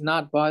 He's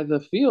not by the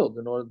field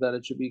in order that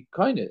it should be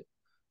koined.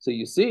 So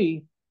you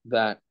see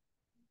that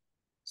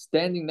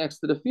standing next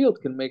to the field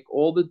can make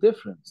all the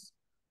difference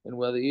in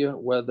whether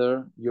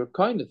you're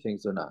kind of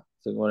things or not.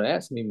 So you want to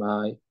ask me,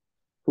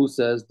 who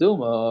says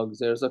Dilma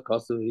Xerza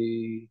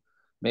Kosovi?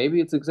 Maybe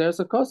it's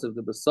Xerza Kosov.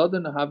 The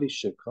Besadan Havi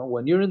Shikha.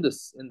 When you're in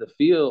the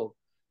field,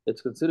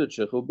 it's considered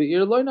Shikha. But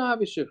you're Loina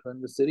Havi Shikha.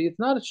 In the city, it's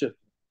not a Shikha.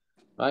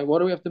 Right? What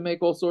do we have to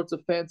make all sorts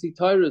of fancy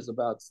tires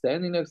about?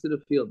 Standing next to the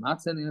field,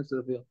 not standing next to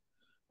the field.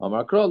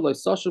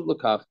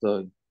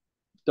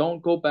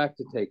 Don't go back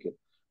to take it.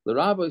 The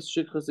rabbi is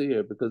shikha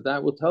seir because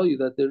that will tell you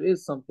that there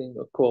is something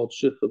called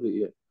shikha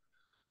beir.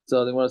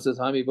 So the one says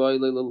hami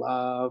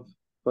lav,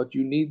 but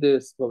you need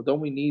this. But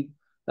don't we need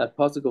that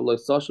pasuk of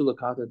loisashu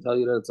lakata to tell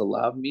you that it's a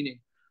lav? Meaning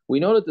we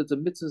know that it's a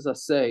mitzvah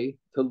say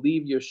to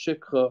leave your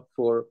shikha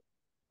for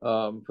the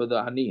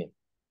aniyim.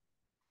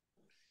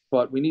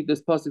 But we need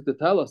this pasuk to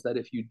tell us that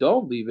if you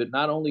don't leave it,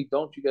 not only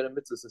don't you get a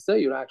mitzvah say,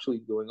 you're actually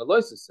doing a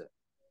loisah say.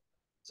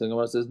 So the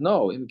one says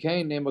no. Im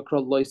kain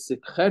nemakra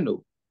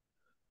loisikhenu.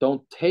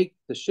 Don't take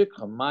the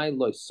shikha, my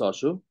loy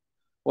sashu.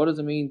 What does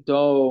it mean?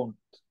 Don't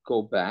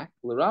go back.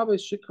 L'rabbi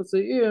shikha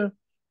seir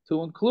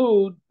to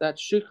include that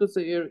shikha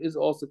seir is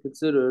also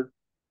considered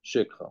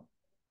shikha.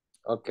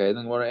 Okay,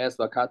 then we're asked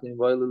about katin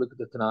vayli. Look at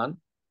the Tanan.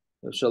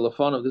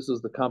 Shalafanov. This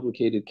was the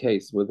complicated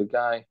case where the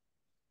guy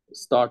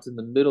starts in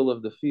the middle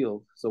of the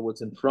field. So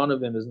what's in front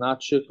of him is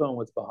not shikha, and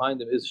what's behind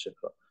him is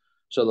shikha.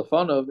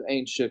 Shalafanov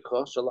ain't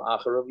shikha.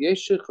 Shalacharav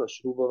yesh shikha.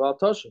 Shuva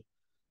valtasha.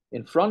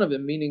 In front of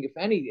him, meaning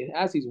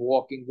as he's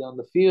walking down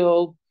the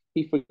field,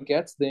 he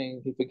forgets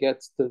things, he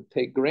forgets to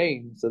take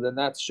grain, so then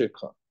that's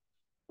shikha.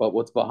 But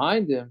what's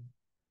behind him,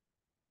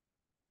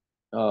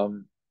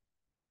 I'm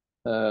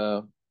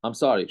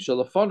sorry,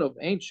 shalafonov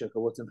ain't shikha.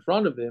 What's in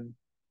front of him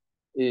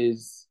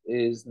is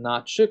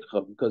not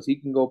shikha because he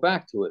can go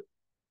back to it.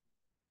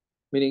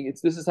 Meaning,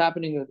 this is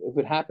happening. If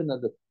it happened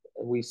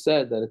we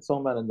said that it's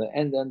talking about in the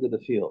end of the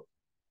field,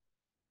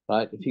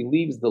 right? If he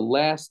leaves the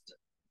last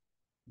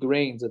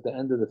grains at the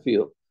end of the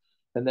field,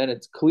 and then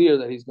it's clear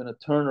that he's going to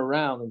turn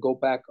around and go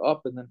back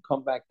up and then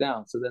come back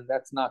down. So then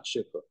that's not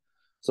shikha.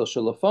 So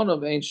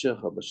shalafonov ain't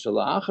shikha, but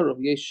shalacharav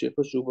yesh shikha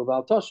shuva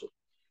val tashuv.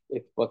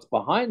 If what's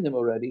behind him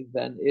already,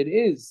 then there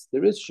is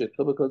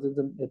shikha because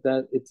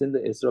it's in the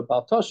isra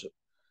bal tashuv.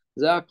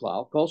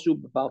 Zaklal kol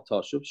shuva bal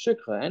tashuv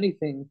shikha.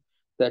 Anything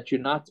that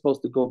you're not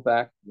supposed to go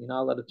back, you're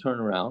not allowed to turn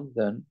around,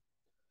 then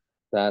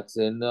that's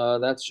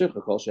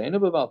shikha. Kol she'ena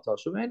b'bal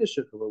tashuv ain't a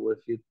shikha. But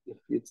if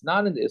it's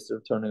not in the isra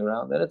of turning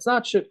around, then it's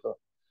not shikha.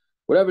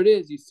 Whatever it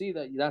is, you see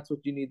that's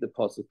what you need the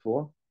pasuk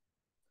for.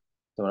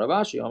 So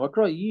Ravashi,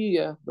 Amakra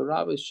Yiyah, the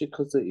rabbi is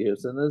shikha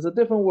ears, and there's a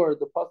different word.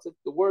 The pasuk,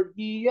 the word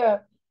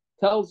Yiyah,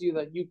 tells you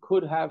that you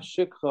could have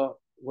shikha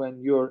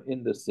when you're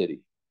in the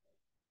city.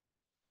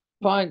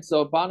 Fine.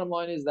 So bottom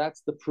line is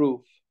that's the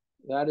proof.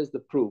 That is the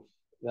proof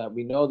that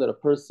we know that a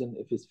person,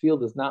 if his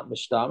field is not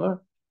mishtamer,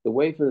 the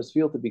way for his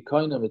field to be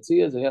koina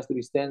Metzia is he has to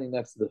be standing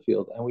next to the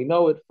field, and we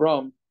know it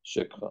from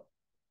shikha.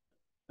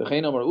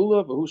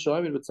 Ula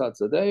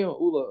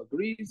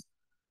agrees,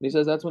 and he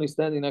says that's when he's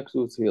standing next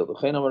to his field.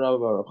 That's when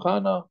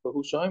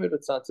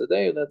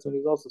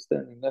he's also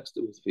standing next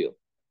to his field.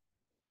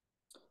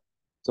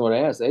 So when I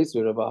asked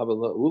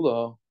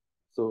Ula,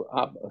 so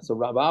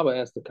Rabba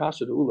asked the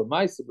Kasha to Ula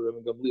Maisa, but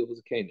Rabbi Gamliel was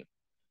a Canaan.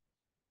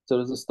 So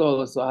there's a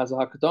story, so has a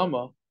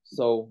Hakadama.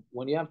 So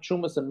when you have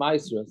Trumas and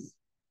Maisras,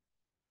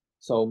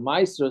 so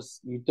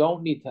Maisras, you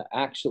don't need to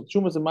actually,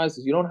 Trumas and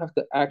Maisras, you don't have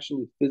to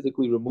actually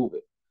physically remove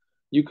it.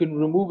 You can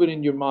remove it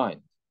in your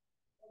mind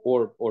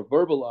or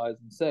verbalize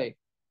and say,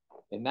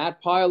 in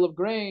that pile of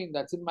grain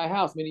that's in my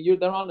house, meaning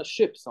they're on a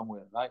ship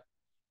somewhere, right?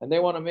 And they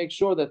want to make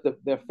sure that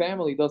their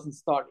family doesn't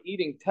start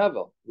eating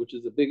tevel, which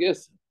is a big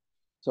issue.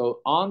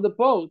 So on the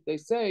boat, they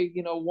say,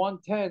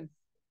 1/10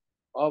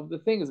 of the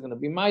thing is going to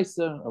be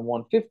Meiser, and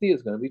 150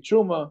 is going to be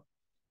Truma.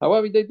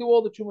 However, they do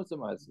all the Trumas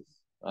and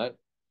Meisers, right?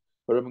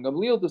 But Rabbi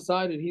Gamliel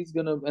decided he's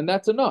going to, and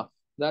that's enough.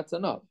 That's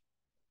enough.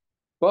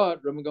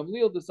 But Rabbi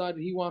Gamliel decided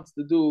he wants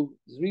to do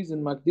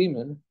Zrizin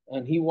Makdimin,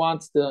 and he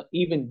wants to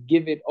even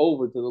give it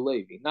over to the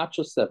Levi, not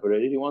just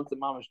separate it. He wants to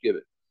mamash give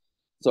it.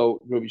 So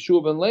Rabbi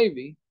Shua ben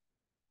Levi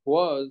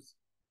was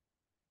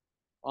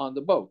on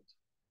the boat.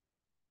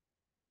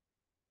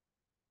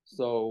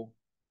 So,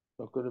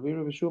 could it be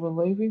Rabbi Shua ben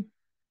Levi?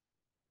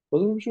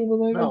 Was it Rabbi Shua ben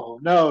Levi?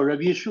 No,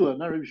 Rabbi Yeshua,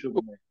 not Rabbi Shua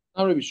ben Levi.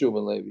 Not Rabbi Shua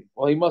ben Levi.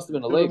 Well, he must have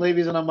been a Levi. Levi.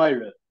 Levi's an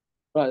Amira.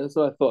 Right, that's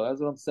what I thought.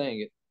 That's what I'm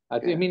saying. I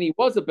mean, he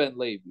was a Ben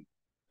Levi,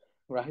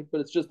 right?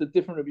 But it's just a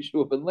different Rabbi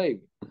Shua ben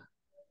Levi.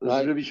 This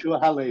is Rabbi Shua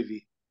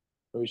HaLevi.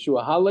 Rabbi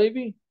Shua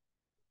HaLevi?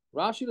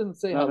 Rashi doesn't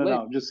say HaLevi.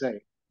 No, I'm just saying.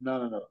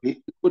 No.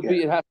 It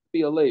has to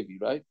be a Levi,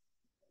 right?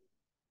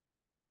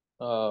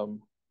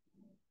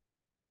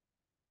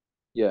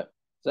 Yeah.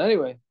 So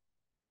anyway,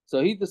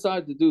 so he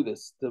decided to do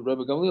this. The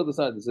Rabbi Gamliel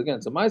decided this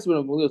again. So Ma'aser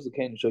Rabbi Gamliel is the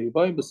Canaan show you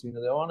buying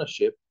Basmina, they're on a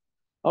ship.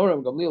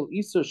 Rabbi Gamliel,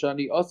 Isser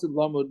Shani, Asid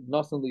Lamud,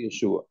 Nasan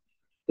Yeshua.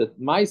 The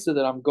Ma'aser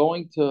that I'm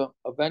going to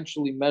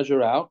eventually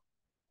measure out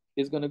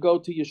is going to go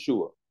to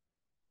Yeshua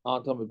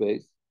on Tommy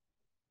base.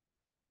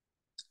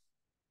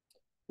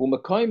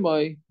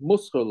 Umakaimai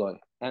Muskarlai,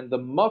 and the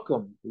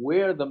Makam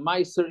where the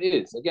Meiser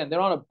is. Again,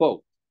 they're on a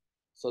boat.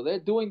 So they're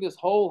doing this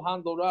whole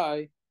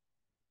Handorai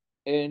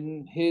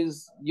in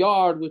his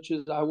yard, which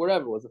is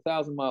wherever it was,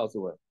 1,000 miles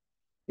away.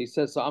 He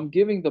says, so I'm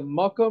giving the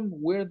Makam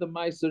where the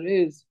Meiser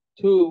is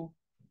to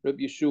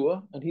Rabbi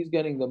Yeshua, and he's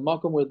getting the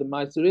Makam where the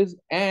Meiser is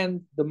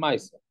and the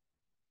Meiser.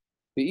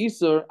 The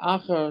Isur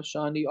Achar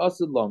Shani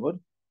Asid Lamud,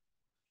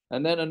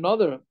 and then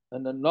another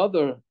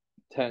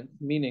tenth,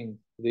 meaning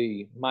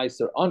the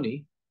Meiser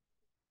Ani,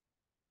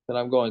 that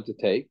I'm going to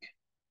take.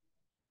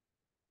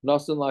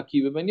 Nasan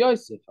Akiva ben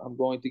Yosef. I'm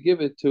going to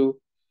give it to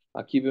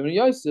Akiva ben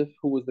Yosef,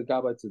 who was the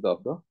Gabbai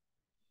Tzedakah.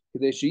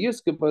 And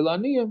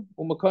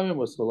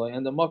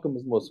the Makam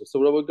is Muslim. So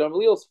Rabbi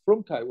Gamliel's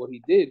Frumkai, what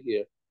he did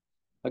here,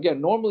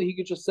 again, normally he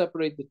could just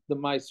separate the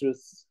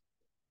Meisers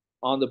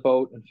on the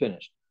boat and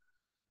finish.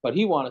 But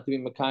he wanted to be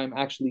Makayim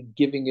actually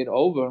giving it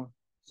over.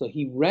 So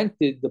he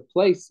rented the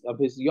place of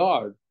his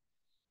yard,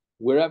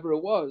 wherever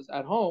it was,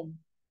 at home,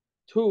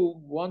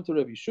 one to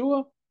Rabbi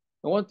Shua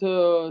and one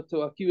to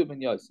Akiva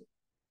ben Yosef.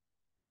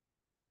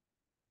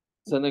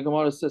 So the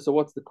Gemara says, so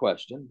what's the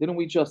question? Didn't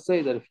we just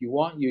say that if you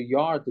want your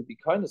yard to be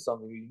kind of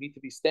something, you need to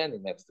be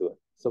standing next to it?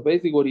 So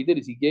basically what he did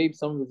is he gave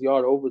some of his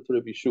yard over to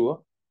Rabbi Shua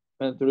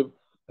and to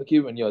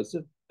Akiva ben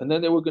Yosef, and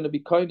then they were going to be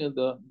kind of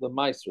the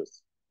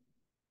Meisers.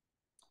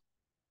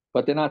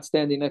 But they're not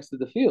standing next to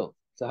the field.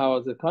 So how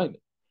is it kind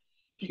of?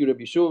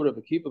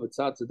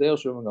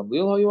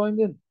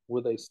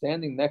 Were they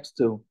standing next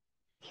to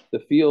the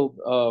field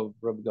of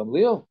Rabbi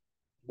Gamliel?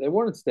 They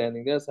weren't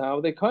standing there, so how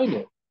are they kind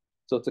of?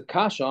 So it's a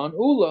kasha on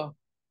Ula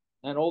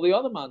and all the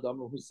other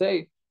mandamim who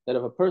say that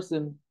if a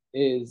person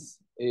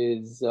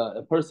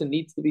a person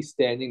needs to be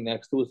standing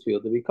next to his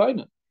field to be kind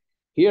of.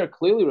 Here,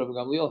 clearly, Rabbi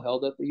Gamliel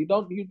held that you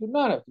do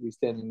not have to be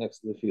standing next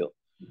to the field.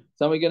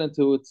 So we get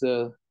into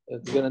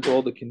get into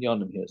all the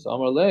kinyanim here. So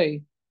Amar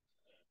Lei,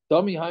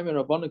 Dami Haimer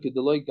Rabbanu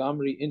Kedeloi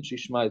Gamri Inchi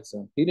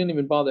Shmaitza. He didn't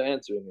even bother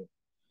answering it.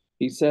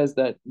 He says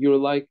that you're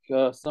like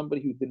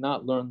somebody who did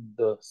not learn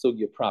the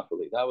sugya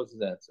properly. That was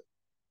his answer.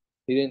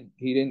 He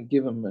didn't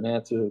give him an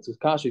answer. It's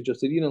Kashi just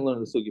said he didn't learn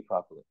the sugya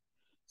properly.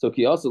 So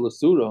Kiyasa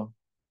Lasura,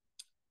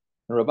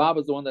 and Rababa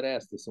is the one that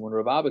asked this. And when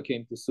Rababa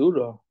came to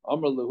Surah,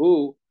 Amar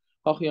Lahu,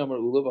 Hachi Amar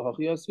Ula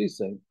Hachi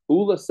Asvise.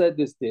 Ula said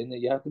this din that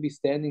you have to be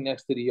standing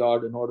next to the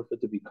yard in order for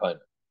it to be kind.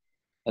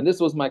 And this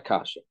was my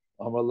kasha.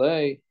 Amar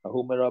Le,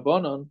 Ahu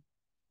Merabanan.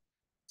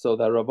 So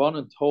that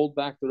Rabbanan told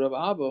back to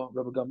Rabbi Abba,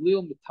 Rabbi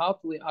Gamliel,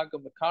 Mitatli Aga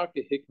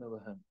Mekarke Hikna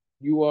Lahem.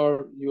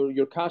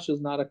 Your kasha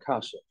is not a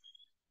kasha.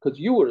 Because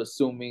you were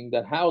assuming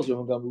that how's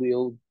Rabbi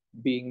Gamliel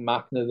being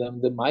makna them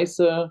the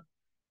Maisa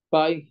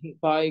by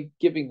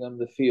giving them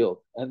the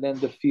field. And then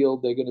the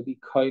field, they're going to be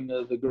kind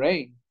of the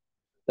grain.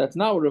 That's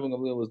not what Rabbi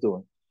Gamliel was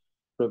doing.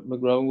 Rabbi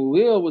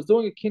Gamliel was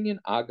doing a kinyan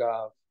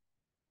agav.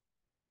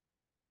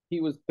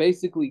 He was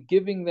basically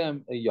giving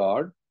them a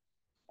yard,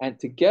 and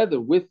together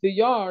with the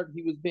yard,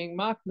 he was being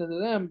makna to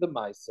them the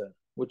meiser,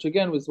 which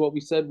again was what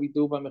we said we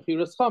do by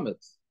mechiras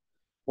chametz.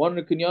 One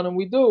of the kinyanim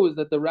we do is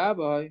that the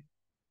rabbi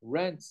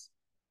rents,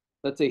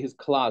 let's say, his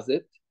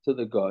closet to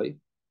the guy,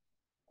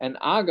 and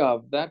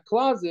agav that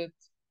closet,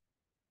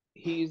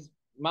 he's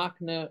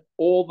makna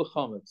all the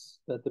chametz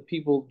that the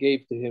people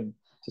gave to him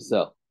to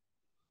sell.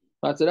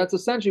 Right, so that's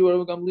essentially what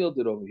Rabbi Gamliel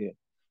did over here.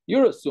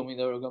 You're assuming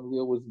that Rabbi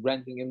Gamliel was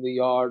renting him the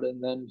yard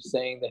and then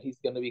saying that he's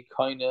going to be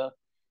kind of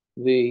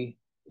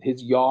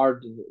his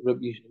yard.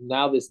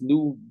 Now this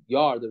new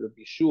yard that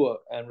Rabbi Shua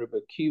and Rabbi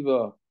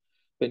Kiva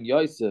ben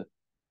Yosef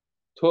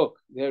took,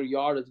 their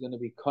yard is going to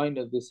be kind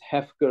of this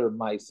hefker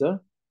maisa,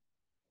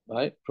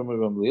 right, from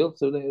Rabbi Gamliel.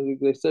 So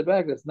they said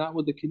back, that's not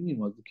what the kinyan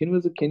was. The kinyan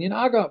was a kinyan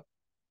agab.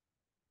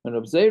 And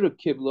Rabbi Zera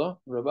kibla,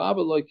 Rabbi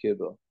Abba loy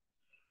kibla.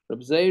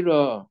 Rabbi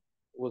Zera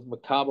was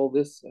makabel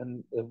this,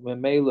 and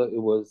Memela he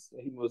was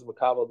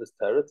makabel this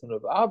teretz, and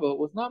Rav Abba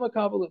was not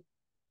makabel it.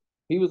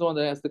 He was the one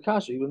that asked the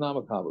kasha. He was not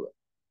makabel it.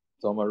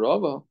 So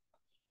Marava,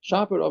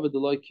 Shaper Abba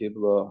Deloy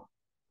Kibla,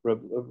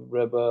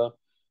 Reb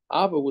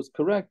Abba was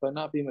correct by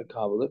not being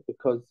makabel it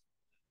because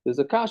there's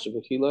a kasha.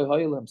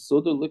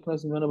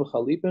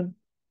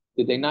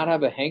 Did they not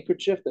have a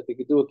handkerchief that they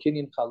could do a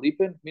kinyan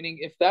chalipin? Meaning,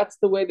 if that's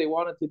the way they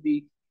wanted to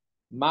be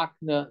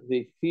makna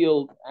the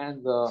field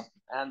and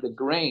the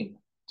grain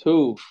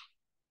to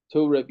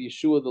Rabbi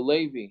Yeshua the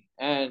Levi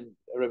and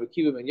Rabbi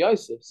Kiva ben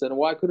Yosef, said,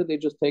 why couldn't they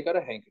just take out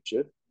a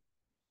handkerchief?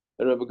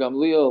 And Rabbi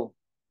Gamliel,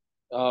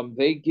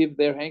 they give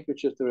their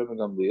handkerchief to Rabbi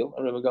Gamliel,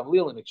 and Rabbi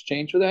Gamliel, in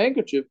exchange for the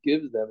handkerchief,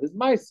 gives them his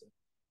ma'aser.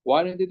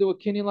 Why didn't they do a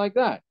kinyan like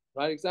that?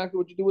 Right? Exactly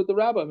what you do with the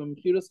rabbi in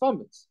Mechiras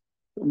Chametz.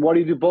 Why do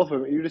you do both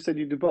of them? You just said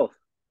you do both.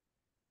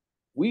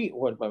 We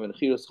went by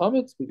Mechiras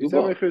Chametz. We do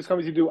both. Mechiras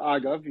Chametz, you do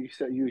agav.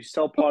 You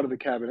sell part of the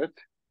cabinet.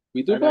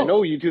 We do and both. I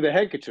know you do the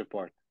handkerchief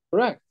part.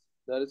 Correct.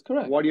 That is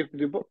correct. Why do you have to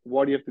do both?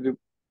 Why do you have to do?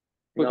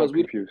 Because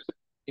we confused.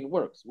 Kinyan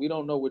works. We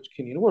don't know which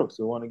kinyan works.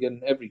 We want to get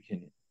in every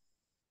kinyan.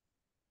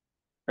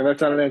 And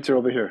that's not an answer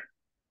over here.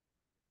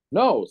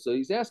 No, so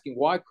he's asking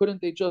why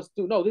couldn't they just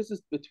do? No, this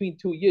is between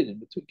two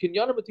yidden.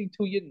 Kinyan between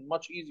two yidden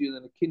much easier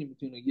than a kinyan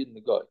between a yid and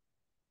a guy.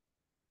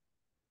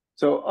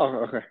 So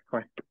okay,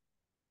 fine.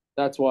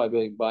 That's why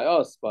by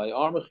us, by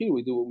our mechir,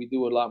 we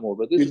do a lot more.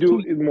 But this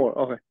you do more.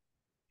 Okay.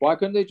 Why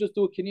couldn't they just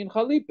do a kinyan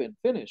chalipin?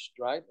 Finished,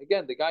 right?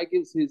 Again, the guy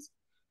gives his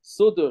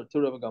sudar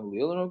to Rabbi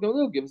Gamliel, and Rabbi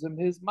Gamliel gives him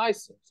his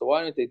ma'aser. So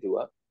why didn't they do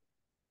it?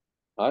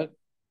 Right?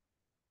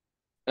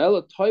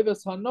 Ela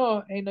toivas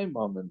hana einay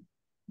mamen.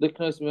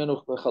 Because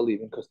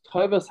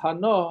toivas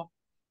hana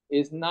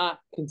is not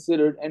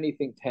considered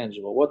anything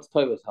tangible. What's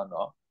toivas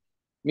hana?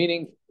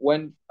 Meaning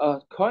when a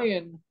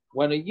kohen,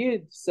 when a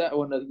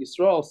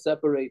Yisrael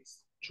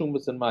separates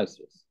chumas and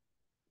maasros.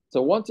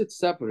 So once it's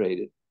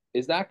separated,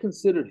 is that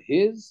considered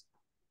his?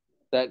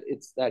 That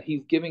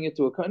he's giving it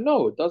to a kohen?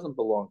 No, it doesn't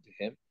belong to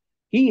him.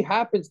 He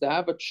happens to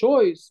have a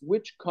choice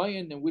which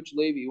kohen and which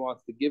Levi he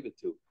wants to give it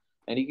to,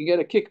 and he can get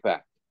a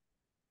kickback.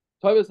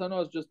 Toivas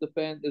hana is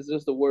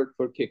just a word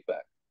for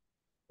kickback,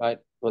 right?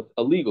 But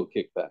a legal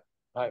kickback,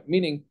 right?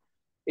 Meaning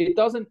it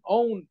doesn't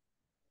own.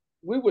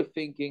 We were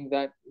thinking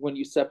that when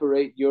you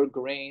separate your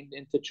grain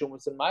into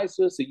chumas and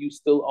maasros, so you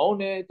still own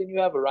it and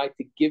you have a right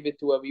to give it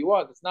to whoever you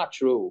want. It's not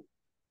true.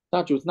 It's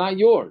not true. It's not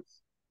yours,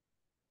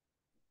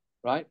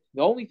 right?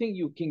 The only thing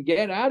you can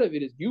get out of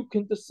it is you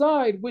can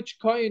decide which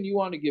kohen you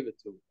want to give it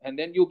to, and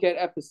then you'll get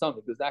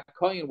something because that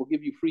kohen will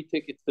give you free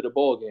tickets to the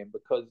ball game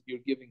because you're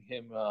giving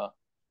him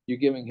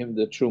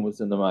the chumas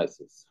and the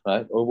maasros,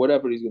 right, or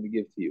whatever he's going to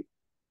give to you.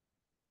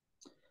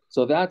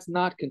 So that's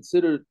not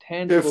considered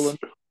tangible enough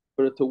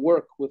for it to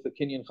work with a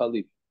kinyan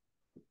chalip.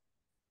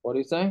 What are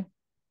you saying?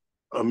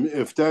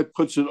 If that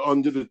puts it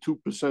under the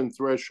 2%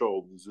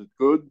 threshold, is it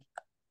good?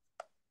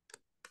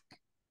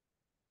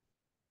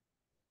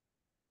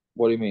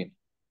 What do you mean?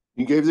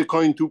 He gave the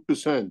coin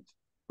 2%,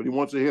 but he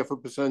wants a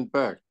 0.5%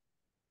 back.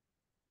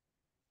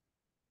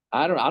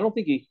 I don't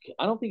think he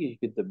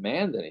could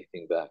demand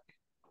anything back.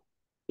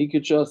 He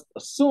could just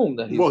assume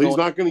that he's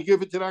not going to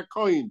give it to that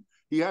coin.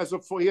 He has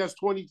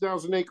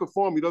 20,000 acre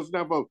farm. He doesn't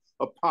have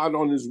a pot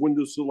on his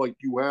windowsill like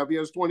you have. He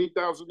has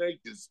 20,000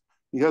 acres.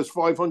 He has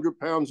 500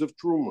 pounds of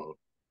truma.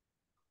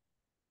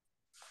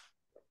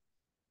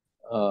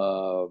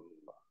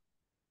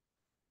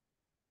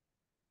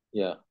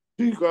 Yeah.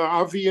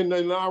 Avi and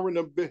Aaron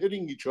are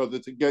hitting each other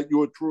to get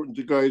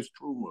the guy's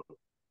truma.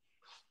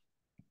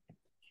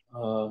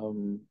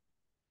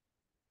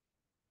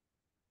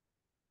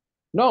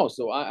 No,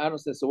 so I don't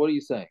say. So what are you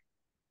saying?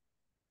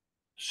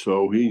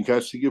 So he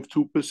has to give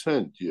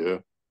 2%, yeah?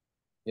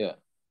 Yeah.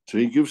 So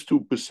he gives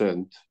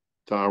 2%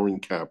 to Aaron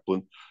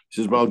Kaplan.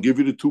 He says, well, I'll give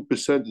you the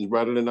 2%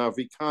 rather than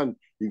Avi Khan.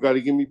 You got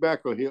to give me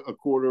back a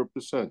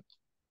 0.25%.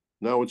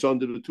 Now it's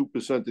under the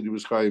 2% that he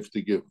was chayiv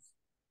to give.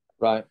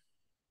 Right.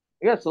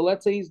 Yeah, so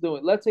let's say he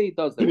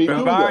does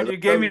that. You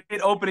gave me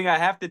an opening. I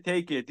have to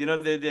take it. You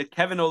know, the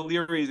Kevin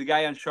O'Leary is a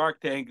guy on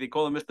Shark Tank. They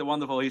call him Mr.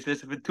 Wonderful. He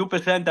says, if it's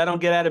 2%, I don't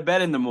get out of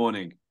bed in the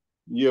morning.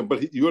 Yeah,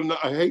 but you're not.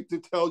 I hate to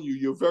tell you,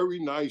 you're very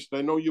nice.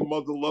 I know your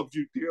mother loves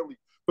you dearly,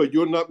 but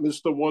you're not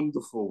Mr.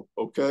 Wonderful,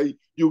 okay?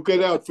 You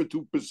get out for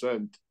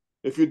 2%.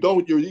 If you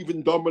don't, you're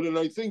even dumber than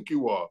I think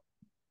you are.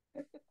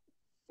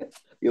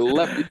 You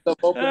left yourself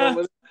open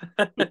over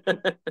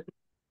there.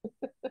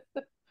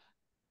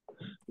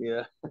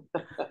 Yeah.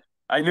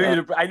 I knew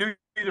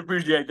you'd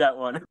appreciate that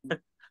one.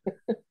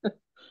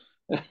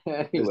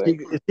 Anyway.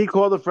 Is he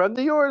called a friend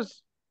of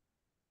yours?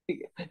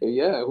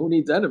 Yeah, who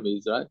needs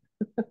enemies, right?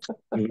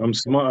 I'm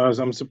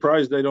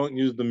surprised they don't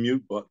use the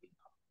mute button.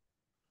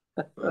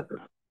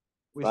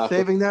 We're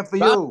saving that for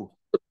you.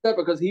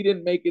 Because he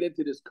didn't make it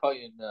into this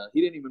kohen.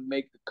 He didn't even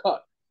make the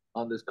cut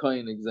on this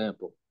kohen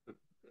example.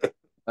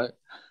 Right?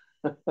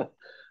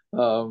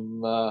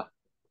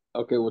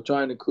 Okay, we'll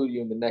try and include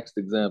you in the next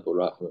example,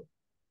 Rahman.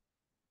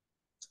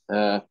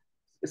 And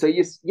a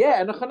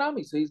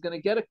Hanami, so he's going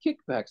to get a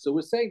kickback. So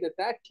we're saying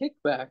that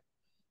kickback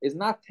is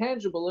not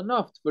tangible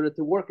enough for it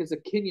to work as a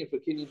kinyan for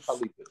kinyan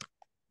chalipin.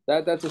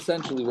 That's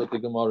essentially what the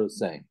Gemara is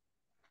saying,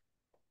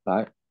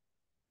 right?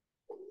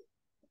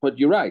 But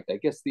you're right. I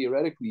guess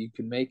theoretically you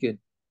can make it.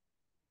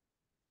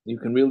 You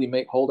can really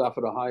hold out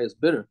for the highest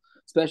bidder,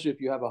 especially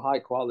if you have a high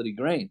quality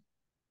grain,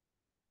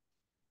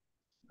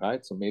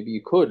 right? So maybe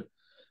you could,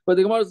 but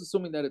the Gemara is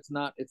assuming that it's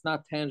not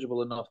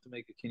tangible enough to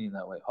make a kinyan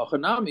that way.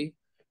 Hachanami.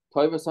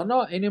 So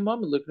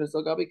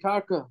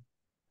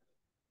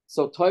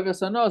toivas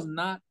hana is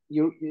not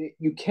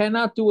you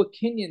cannot do a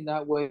kinyan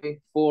that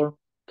way for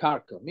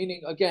karka.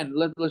 Meaning, again,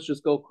 let's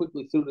just go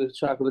quickly through the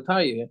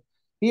Shakalataya here.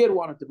 He had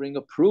wanted to bring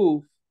a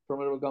proof from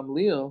Rabbi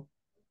Gamliel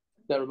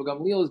that Rabbi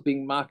Gamliel is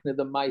being makna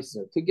the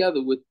meiser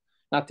together with,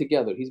 not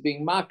together. He's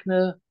being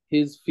makna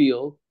his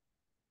field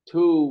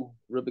to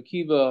Rabbi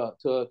Kiva,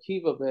 to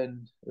Akiva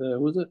ben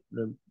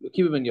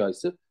Akiva ben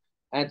Yosef,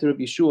 and to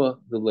Rabbi Yeshua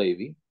the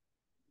Levi,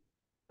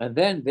 and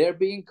then they're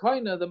being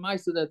kaina the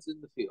meiser that's in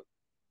the field.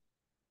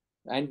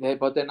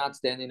 But they're not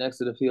standing next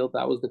to the field.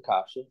 That was the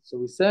kasha.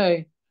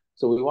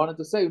 So we wanted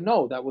to say,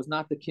 no, that was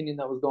not the kinyan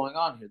that was going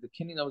on here. The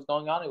kinyan that was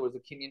going on here was the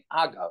kinyan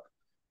agav.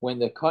 When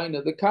they're kind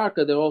of the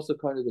karka, they're also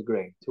kind of the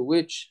grain. To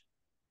which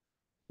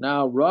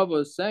now Rava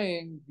is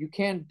saying you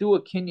can't do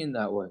a kinyan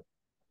that way.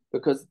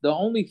 Because the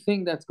only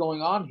thing that's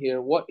going on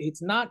here,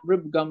 it's not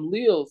Reb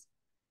Gamliel's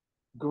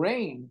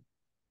grain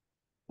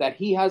that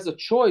he has a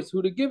choice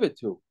who to give it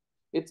to.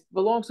 It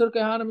belongs to the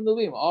Kehanim and the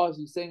Levim. Oh, is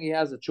he saying he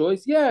has a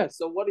choice? Yeah.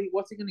 So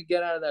what's he going to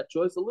get out of that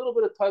choice? A little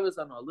bit of tayvas,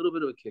 a little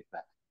bit of a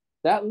kickback.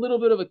 That little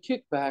bit of a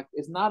kickback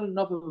is not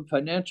enough of a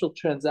financial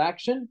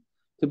transaction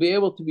to be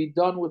able to be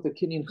done with a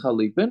kinyan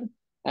chalipin.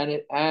 And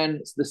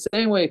it's the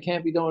same way it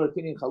can't be done with a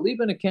kinyan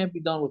chalipin, it can't be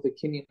done with a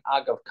kinyan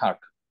agav karka.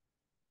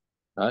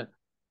 Right?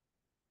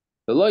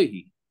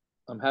 Elohi,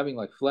 I'm having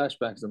like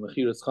flashbacks of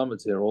Mechiras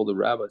Chametz here. All the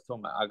rabbis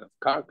talking about agav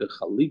karka,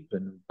 chalipin,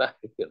 and back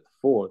and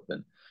forth,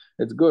 and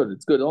it's good.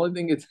 It's good. The only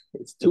thing is,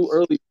 it's too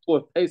early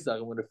before Pesach.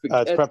 I'm going to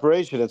forget. It's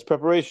preparation. It's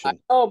preparation. I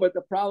know, but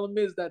the problem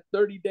is that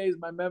 30 days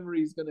my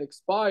memory is going to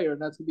expire,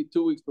 and that's going to be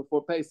 2 weeks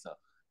before Pesach,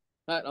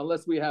 right?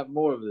 Unless we have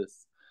more of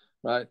this,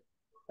 right?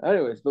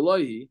 Anyways,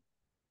 Velohi,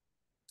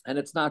 and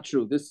it's not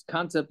true. This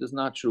concept is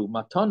not true.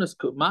 Matnas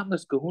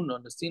kahuna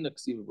nesina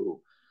ksivu.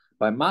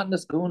 By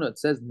matnas kahuna, it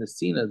says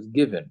nesina is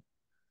given.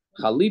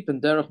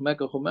 Chalipin derech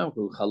mekach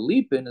umemchu.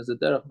 Chalipin is a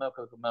derech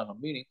mekach umemchu,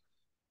 meaning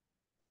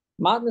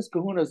matnas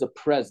kahuna is a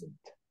present.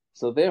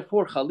 So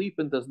therefore,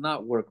 chalipin does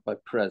not work by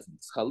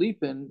presents.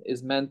 Chalipin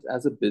is meant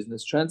as a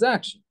business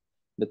transaction.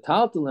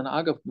 Metaltal and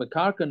agav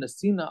mekarka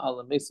nesina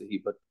ala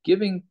mesahi. But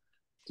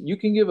you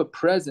can give a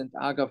present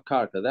agav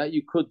karka. That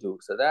you could do.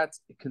 So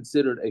that's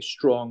considered a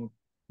strong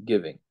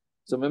giving.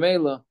 So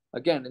Memela,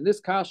 again, in this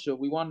kasha,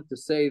 we wanted to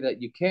say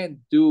that you can't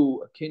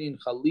do a kinyan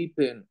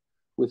chalipin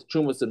with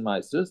chumas and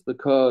meisters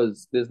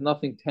because there's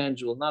nothing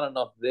tangible, not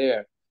enough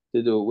there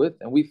to do it with.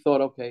 And we thought,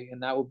 okay,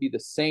 and that would be the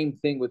same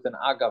thing with an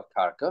agav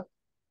karka.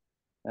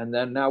 And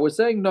then now we're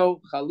saying,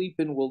 no,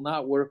 chalipin will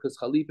not work because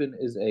chalipin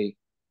is a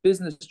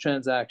business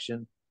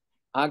transaction.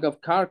 Agav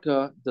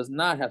karka does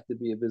not have to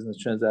be a business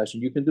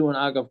transaction. You can do an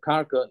agav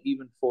karka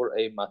even for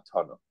a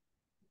matana.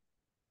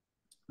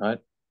 Right?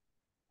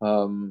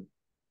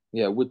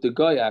 With the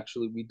guy,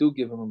 actually, we do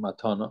give him a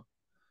matana.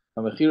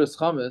 A mechiras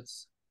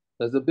chametz,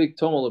 there's a big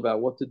tumult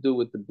about what to do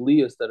with the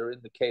blias that are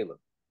in the kalim.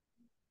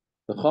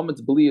 The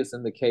chametz blias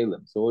in the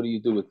kalim. So what do you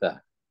do with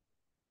that?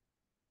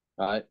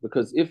 Right?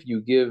 Because if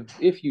you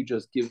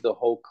just give the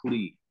whole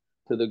kli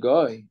to the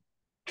guy,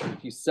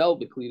 if you sell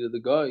the kli to the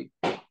guy,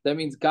 that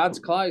means God's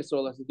klai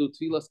Yisrael has to do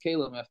tefillas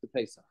kalim after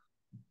Pesach.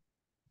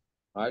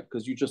 Right?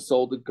 Because you just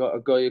sold a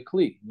guy a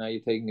kli. Now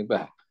you're taking it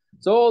back.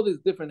 So all these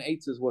different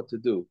eights is what to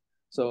do.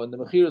 So in the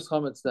mechiras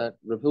chametz that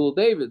Rav Hillel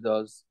David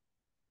does,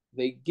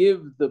 they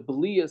give the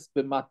blias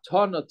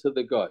b'matana to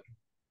the guy.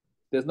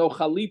 There's no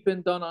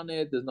chalipin done on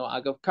it. There's no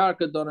agav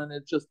karka done on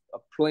it. Just a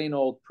plain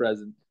old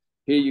present.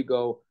 Here you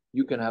go.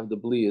 You can have the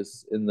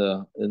blias in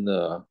the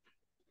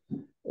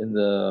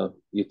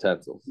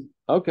utensils.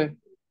 Okay,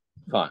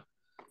 fine.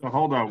 So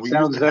hold on. We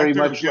Sounds very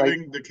much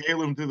giving the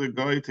kalim to the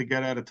guy to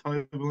get out of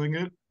toveling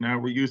it. Now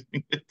we're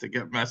using it to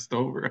get messed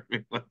over. I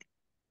mean, like,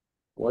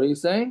 what are you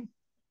saying?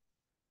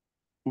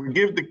 We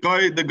give the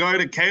guy the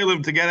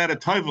kalim to get out of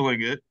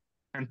toveling it,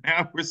 and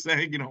now we're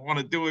saying you don't want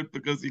to do it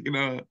because you're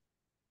gonna.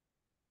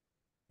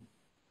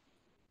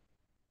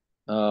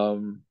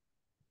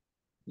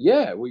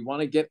 Yeah, we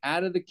want to get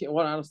out of the.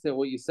 Well, I understand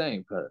what you're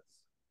saying, Peretz.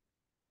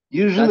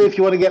 Usually, if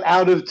you want to get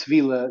out of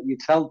tefillah, you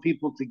tell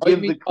people to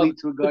give the kli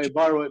to a guy,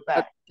 borrow it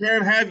back. You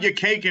can't have your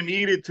cake and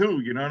eat it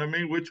too. You know what I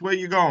mean? Which way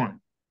you going?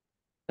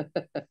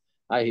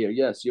 I hear.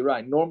 Yes, you're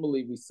right.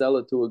 Normally, we sell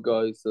it to a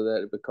guy so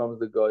that it becomes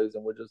the guy's,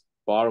 and we're just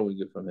borrowing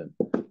it from him.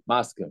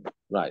 Maskim.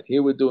 Right.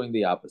 Here we're doing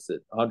the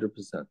opposite.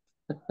 100%.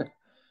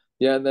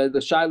 Yeah. And the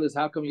shaila is,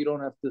 how come you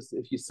don't have to?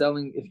 If you're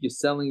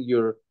selling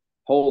your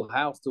whole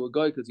house to a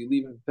guy because you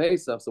leave him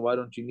Pesach, so why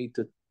do you need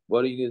to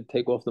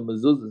take off the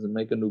mezuzahs and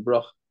make a new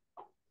brach?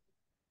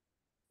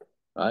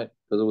 Right?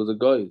 Because it was a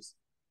guy's.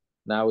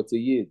 Now it's a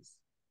yid's.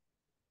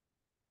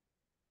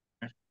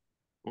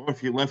 Or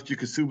if you left your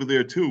kasuba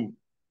there too.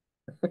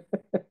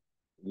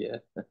 Yeah.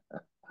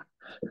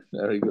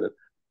 Very good.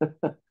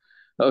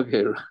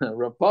 Okay.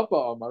 Rav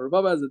Papa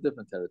has a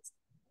different teretz.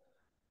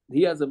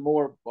 He has a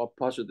more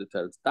pasha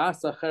teretz.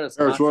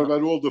 What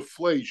about all the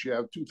flesh? You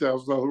have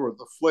 $2,000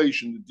 worth of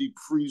flesh in the deep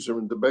freezer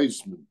in the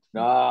basement.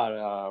 No,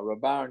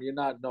 Rabban, you're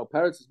not. No,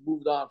 Peretz has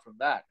moved on from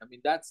that. I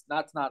mean, that's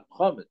not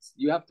chametz.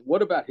 You have to.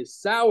 What about his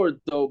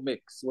sourdough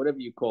mix, whatever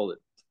you call it?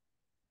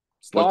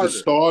 Starter.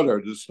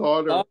 The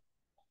starter.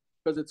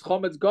 because it's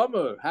Chometz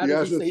Gomer. He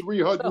has a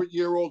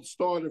 300-year-old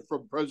starter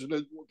from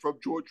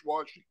George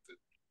Washington.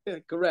 Yeah,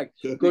 correct.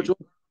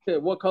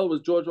 What color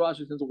was George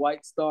Washington's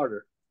white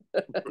starter?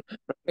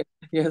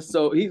 Yeah,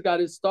 so he's got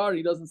his starter.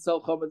 He doesn't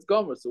sell Chometz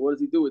Gomer. So what does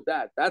he do with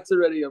that? That's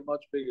already a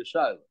much bigger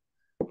shaila.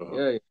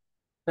 Yeah.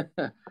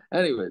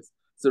 Anyways,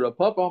 so Rav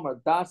Papa Omar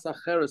Das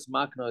Acheres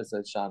Makno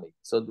said Shani.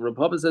 So Rav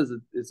Papa says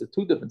it's a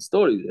two different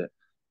stories there.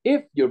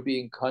 If you're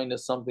being kind of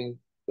something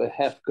a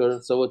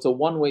hefker, so it's a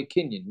one-way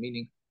kinyan,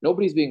 meaning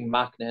nobody's being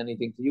makna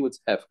anything to you.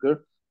 It's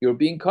hefker. You're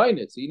being kind,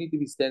 so you need to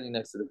be standing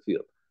next to the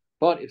field.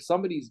 But if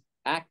somebody's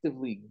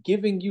actively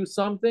giving you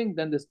something,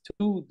 then there's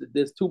two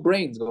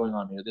brains going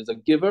on here. There's a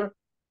giver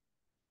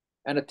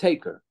and a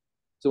taker.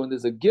 So when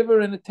there's a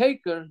giver and a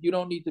taker, you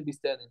don't need to be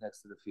standing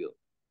next to the field.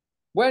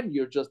 When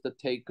you're just a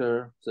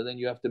taker, so then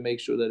you have to make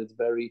sure that it's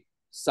very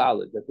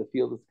solid, that the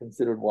field is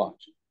considered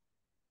watch.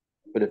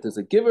 But if there's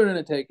a giver and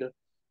a taker,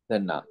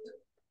 then not.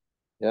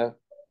 Yeah.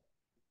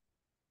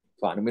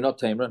 Fine. And we're not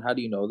Tamran. How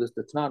do you know this?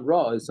 The Tanan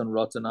Ra is on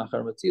Ratzon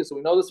Achar Metzia. So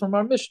we know this from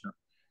our Mishnah.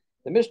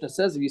 The Mishnah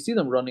says if you see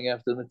them running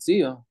after the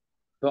Metzia,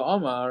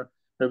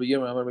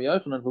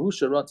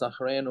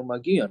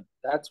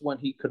 that's when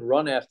he could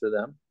run after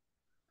them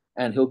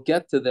and he'll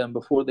get to them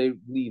before they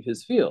leave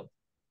his field.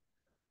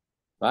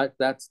 Right?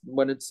 That's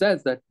when it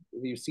says that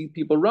you see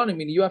people running,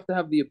 meaning you have to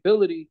have the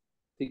ability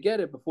to get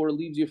it before it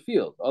leaves your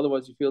field.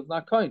 Otherwise, your field's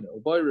not kind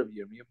of. Rav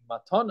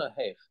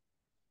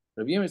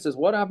Yomi says,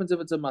 what happens if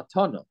it's a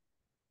matana?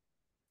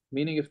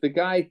 Meaning if the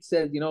guy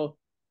said,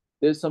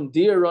 there's some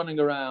deer running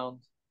around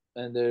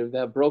and they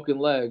have broken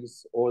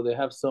legs, or they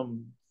have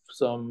some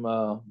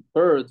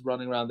birds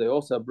running around, they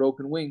also have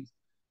broken wings,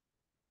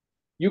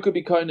 you could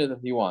be kind of if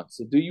you want.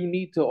 So do you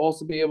need to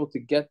also be able to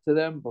get to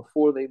them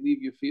before they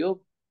leave your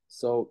field?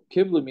 So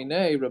Kiblu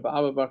Minei, Rabbi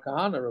Abba Bar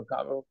Kahana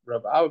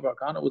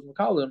was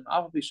Makalim,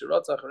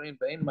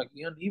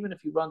 even if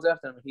he runs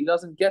after them, he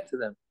doesn't get to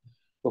them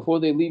before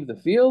they leave the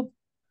field,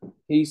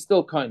 he's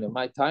still kind of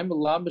my time.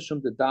 When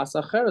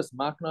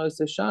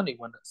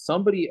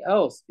somebody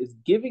else is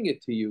giving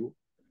it to you,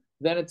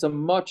 then it's a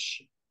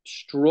much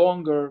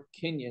stronger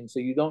kinyan. So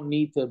you don't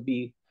need to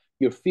be,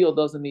 your field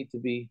doesn't need to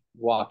be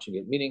watching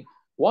it. Meaning,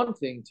 one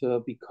thing to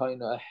be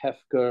kind of a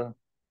hefker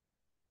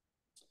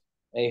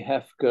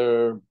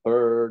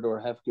bird or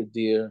hefker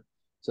deer.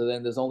 So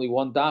then there's only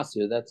one das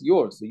here, that's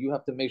yours. So you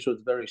have to make sure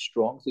it's very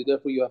strong. So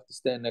therefore you have to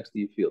stand next to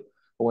your field.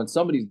 But when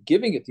somebody's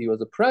giving it to you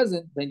as a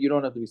present, then you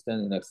don't have to be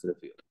standing next to the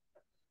field.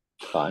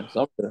 Fine.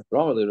 So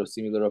Rav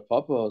Simi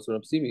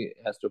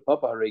has to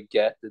Papa already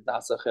get the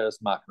dasacheres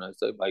makna.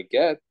 So by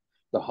get,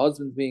 the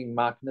husband's being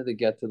makna to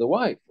get to the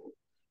wife.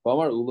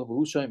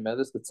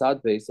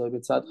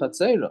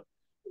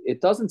 It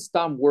doesn't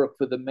stop work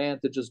for the man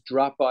to just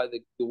drop by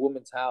the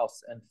woman's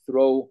house and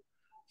throw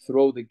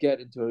the get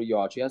into her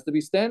yard. She has to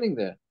be standing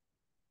there.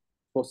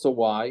 So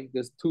why?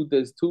 There's two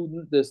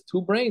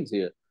brains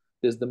here.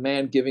 There's the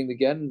man giving the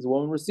get and there's the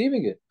woman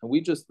receiving it. And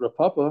Rav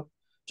Papa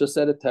just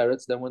said a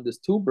teretz, then when there's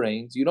two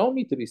brains, you don't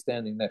need to be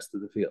standing next to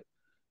the field.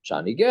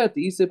 Shani get,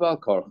 the isib al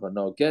karcha.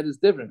 No, get is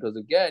different because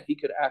a get, he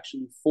could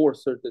actually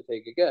force her to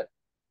take a get.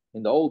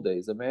 In the old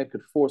days, a man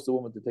could force a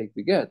woman to take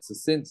the get. So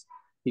since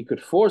he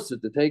could force her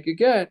to take a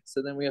get,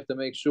 so then we have to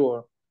make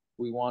sure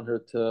we want her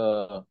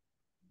to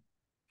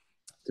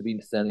be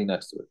standing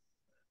next to it.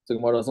 So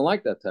Gemara doesn't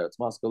like that teretz.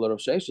 Maskalar of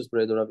sheishes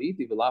breder of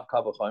iti v'lav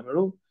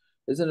kavachaymeru.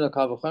 Isn't it a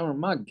kavachaymer?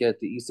 Ma get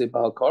the isib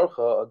al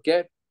karcha. A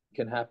get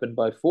can happen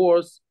by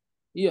force.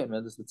 Yeah,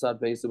 man, this is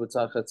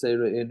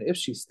if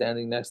she's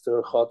standing next to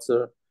her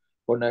chutzner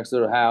or next to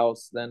her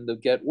house, then the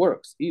get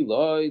works.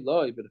 Eloi,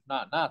 but if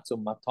not. So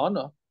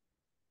matana,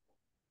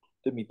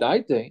 the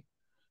midaite,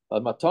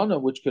 a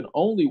matana which can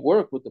only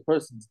work with the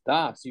person's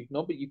das.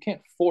 But you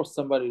can't force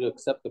somebody to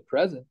accept the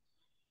present.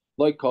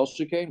 Like kol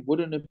shekain,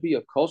 wouldn't it be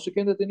a kol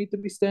shekain that they need to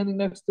be standing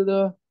next to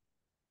the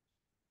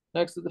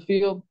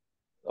field?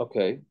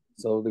 Okay,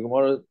 so the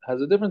Gemara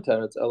has a different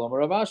teretz. Elam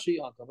Ravashi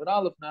on Tamid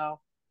Aleph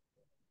now.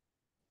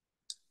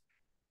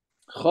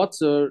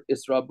 Chotzer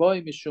is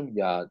Rabbi Mishum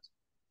Yad.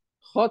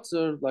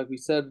 Chotzer, like we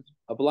said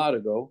a lot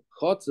ago,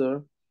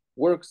 Chotzer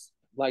works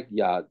like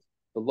Yad.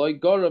 The loy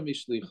gara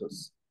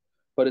mishlichus.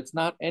 But it's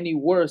not any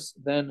worse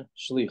than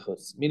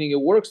shlichus. Meaning it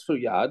works for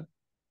Yad,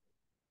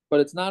 but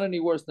it's not any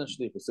worse than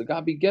shlichus. So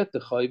Gabi get the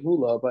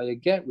chayvula by a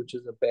get, which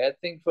is a bad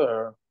thing for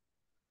her,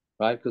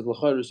 right? Because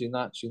l'chayr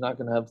she's not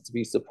going to have to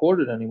be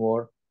supported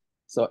anymore.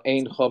 So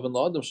ein chavin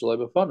la'adam shalai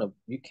b'fanav.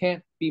 You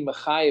can't be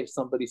mechayev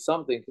somebody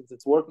something because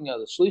it's working as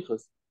a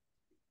shlichus.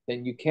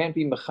 Then you can't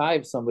be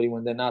mechayev somebody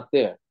when they're not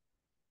there,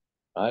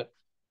 right?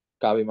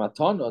 Gabi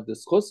matana, the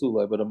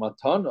schosula, but a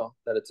matana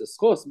that it's a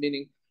schos,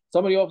 meaning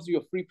somebody offers you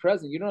a free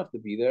present, you don't have to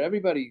be there.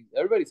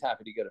 Everybody's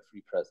happy to get a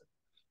free present.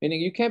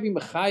 Meaning you can't be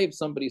mechayev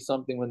somebody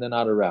something when they're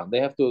not around.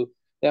 They have to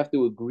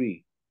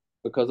agree,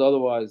 because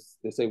otherwise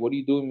they say, "What are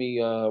you doing me?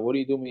 What are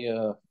you doing me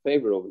a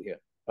favor over here?"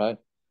 Right?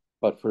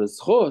 But for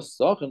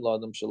schos,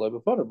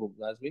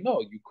 as we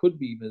know, you could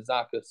be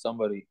mezaka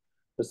somebody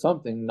for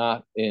something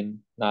not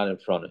in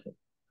front of him.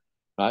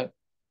 Right?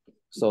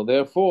 So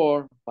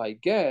therefore, by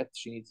get,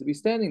 she needs to be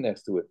standing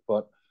next to it.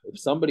 But if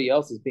somebody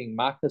else is being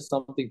makna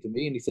something to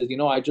me, and he says,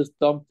 I just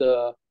dumped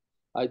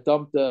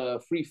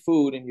free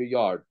food in your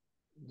yard.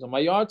 So my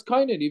yard's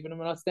kind of, even if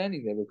I'm not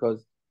standing there,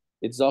 because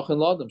it's zachin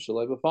ladam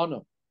shalai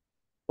b'fanav.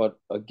 But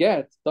a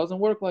get doesn't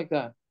work like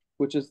that,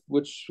 which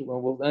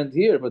we'll end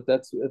here. But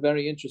that's a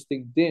very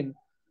interesting din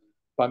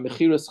by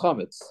mechiras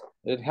chametz.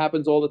 It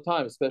happens all the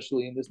time,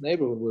 especially in this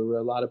neighborhood where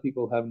a lot of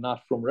people have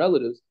not from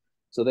relatives,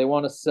 so they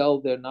want to sell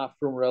their not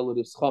from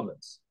relatives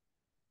chametz,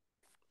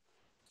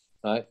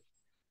 right,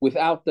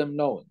 without them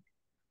knowing.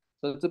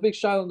 So it's a big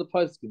shayla in the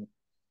poskim.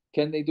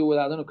 Can they do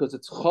without them? Because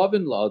it's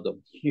chavin la'adam.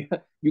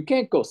 You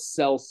can't go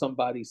sell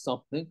somebody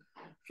something.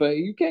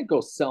 You can't go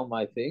sell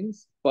my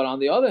things. But on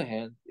the other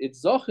hand,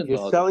 it's zachin.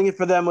 You're selling it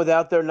for them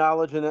without their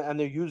knowledge, and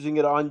they're using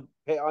it on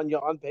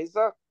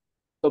Pesach.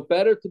 So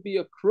better to be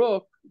a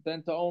crook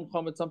than to own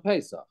chametz on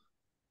Pesach.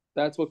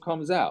 That's what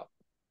comes out.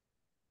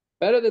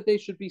 Better that they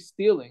should be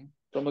stealing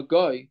from a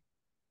guy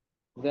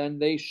than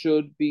they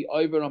should be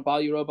over on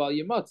Bal Yirah Bal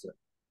Yimatzah.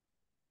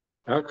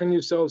 How can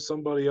you sell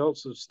somebody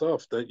else's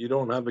stuff that you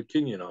don't have a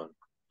kinyan on?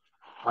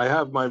 I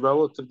have my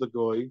relative, the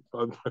goy,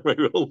 my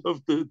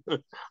relative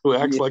who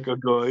acts like a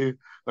goy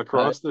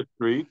across the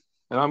street,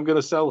 and I'm going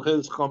to sell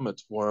his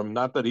chametz for him.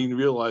 Not that he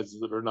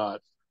realizes it or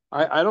not.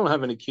 I don't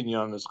have any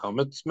kinyan on his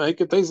chametz. Make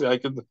it tasty. I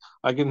can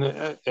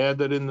add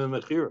that in the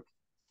mechira.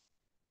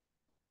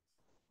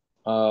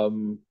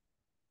 So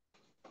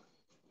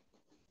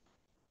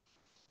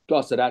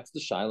that's the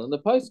shaila and the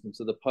poskim.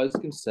 So the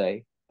poskim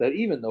say that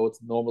even though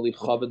it's normally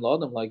chavin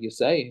ladam, like you're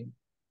saying,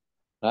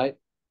 right?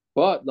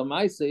 But the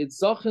Maisa,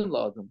 it's zachin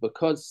ladam,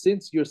 because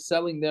since you're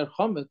selling their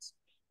chametz,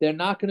 they're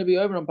not going to be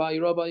over on Bal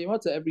Yirah Bal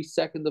Yimatzah every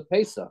second of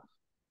Pesach,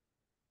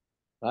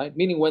 right?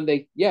 Meaning when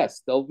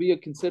they'll be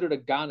considered a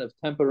ganav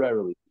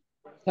temporarily.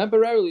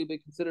 Temporarily, be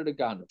considered a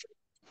ganav,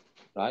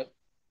 right?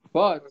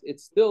 But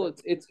it's still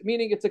it's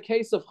meaning it's a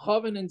case of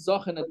chavin and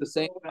zachin at the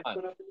same time.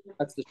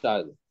 That's the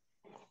shaila,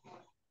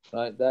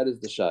 right? That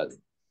is the shaila.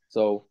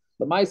 So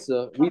the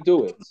Maisa, we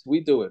do it.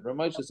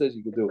 Ramosha says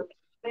you could do it.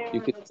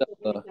 You could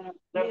sell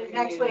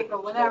next week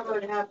or whenever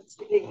it happens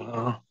to be.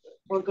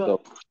 We're good.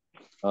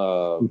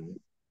 So,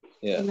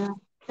 yeah.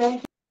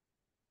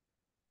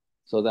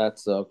 So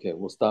that's okay.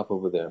 We'll stop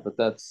over there. But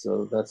that's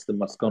the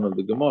maskon of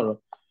the Gemara.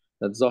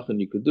 That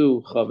zachin you could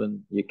do,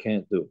 chavin you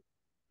can't do.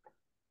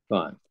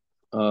 Fine.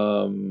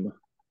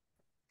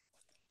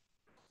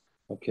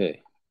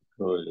 Okay.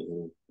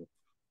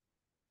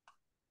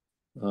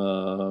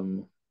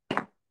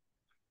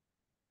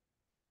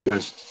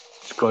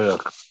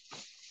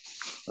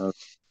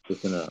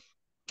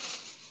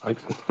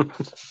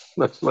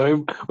 That's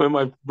when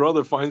my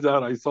brother finds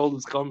out I sold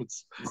his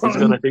chametz, he's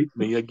gonna hate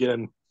me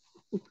again.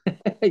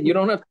 You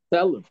don't have to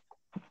tell him.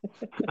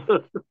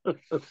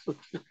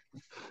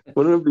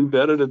 Wouldn't it be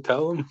better to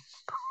tell him?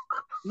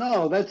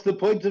 No, that's the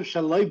point of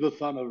shalai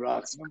b'fanav,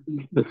 Ras.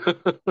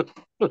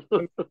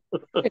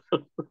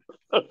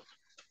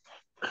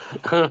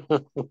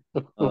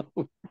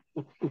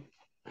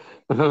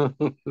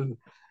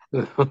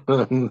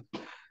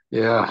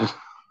 Yeah,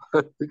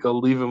 I think I'll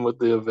leave him with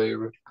the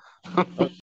Aveira.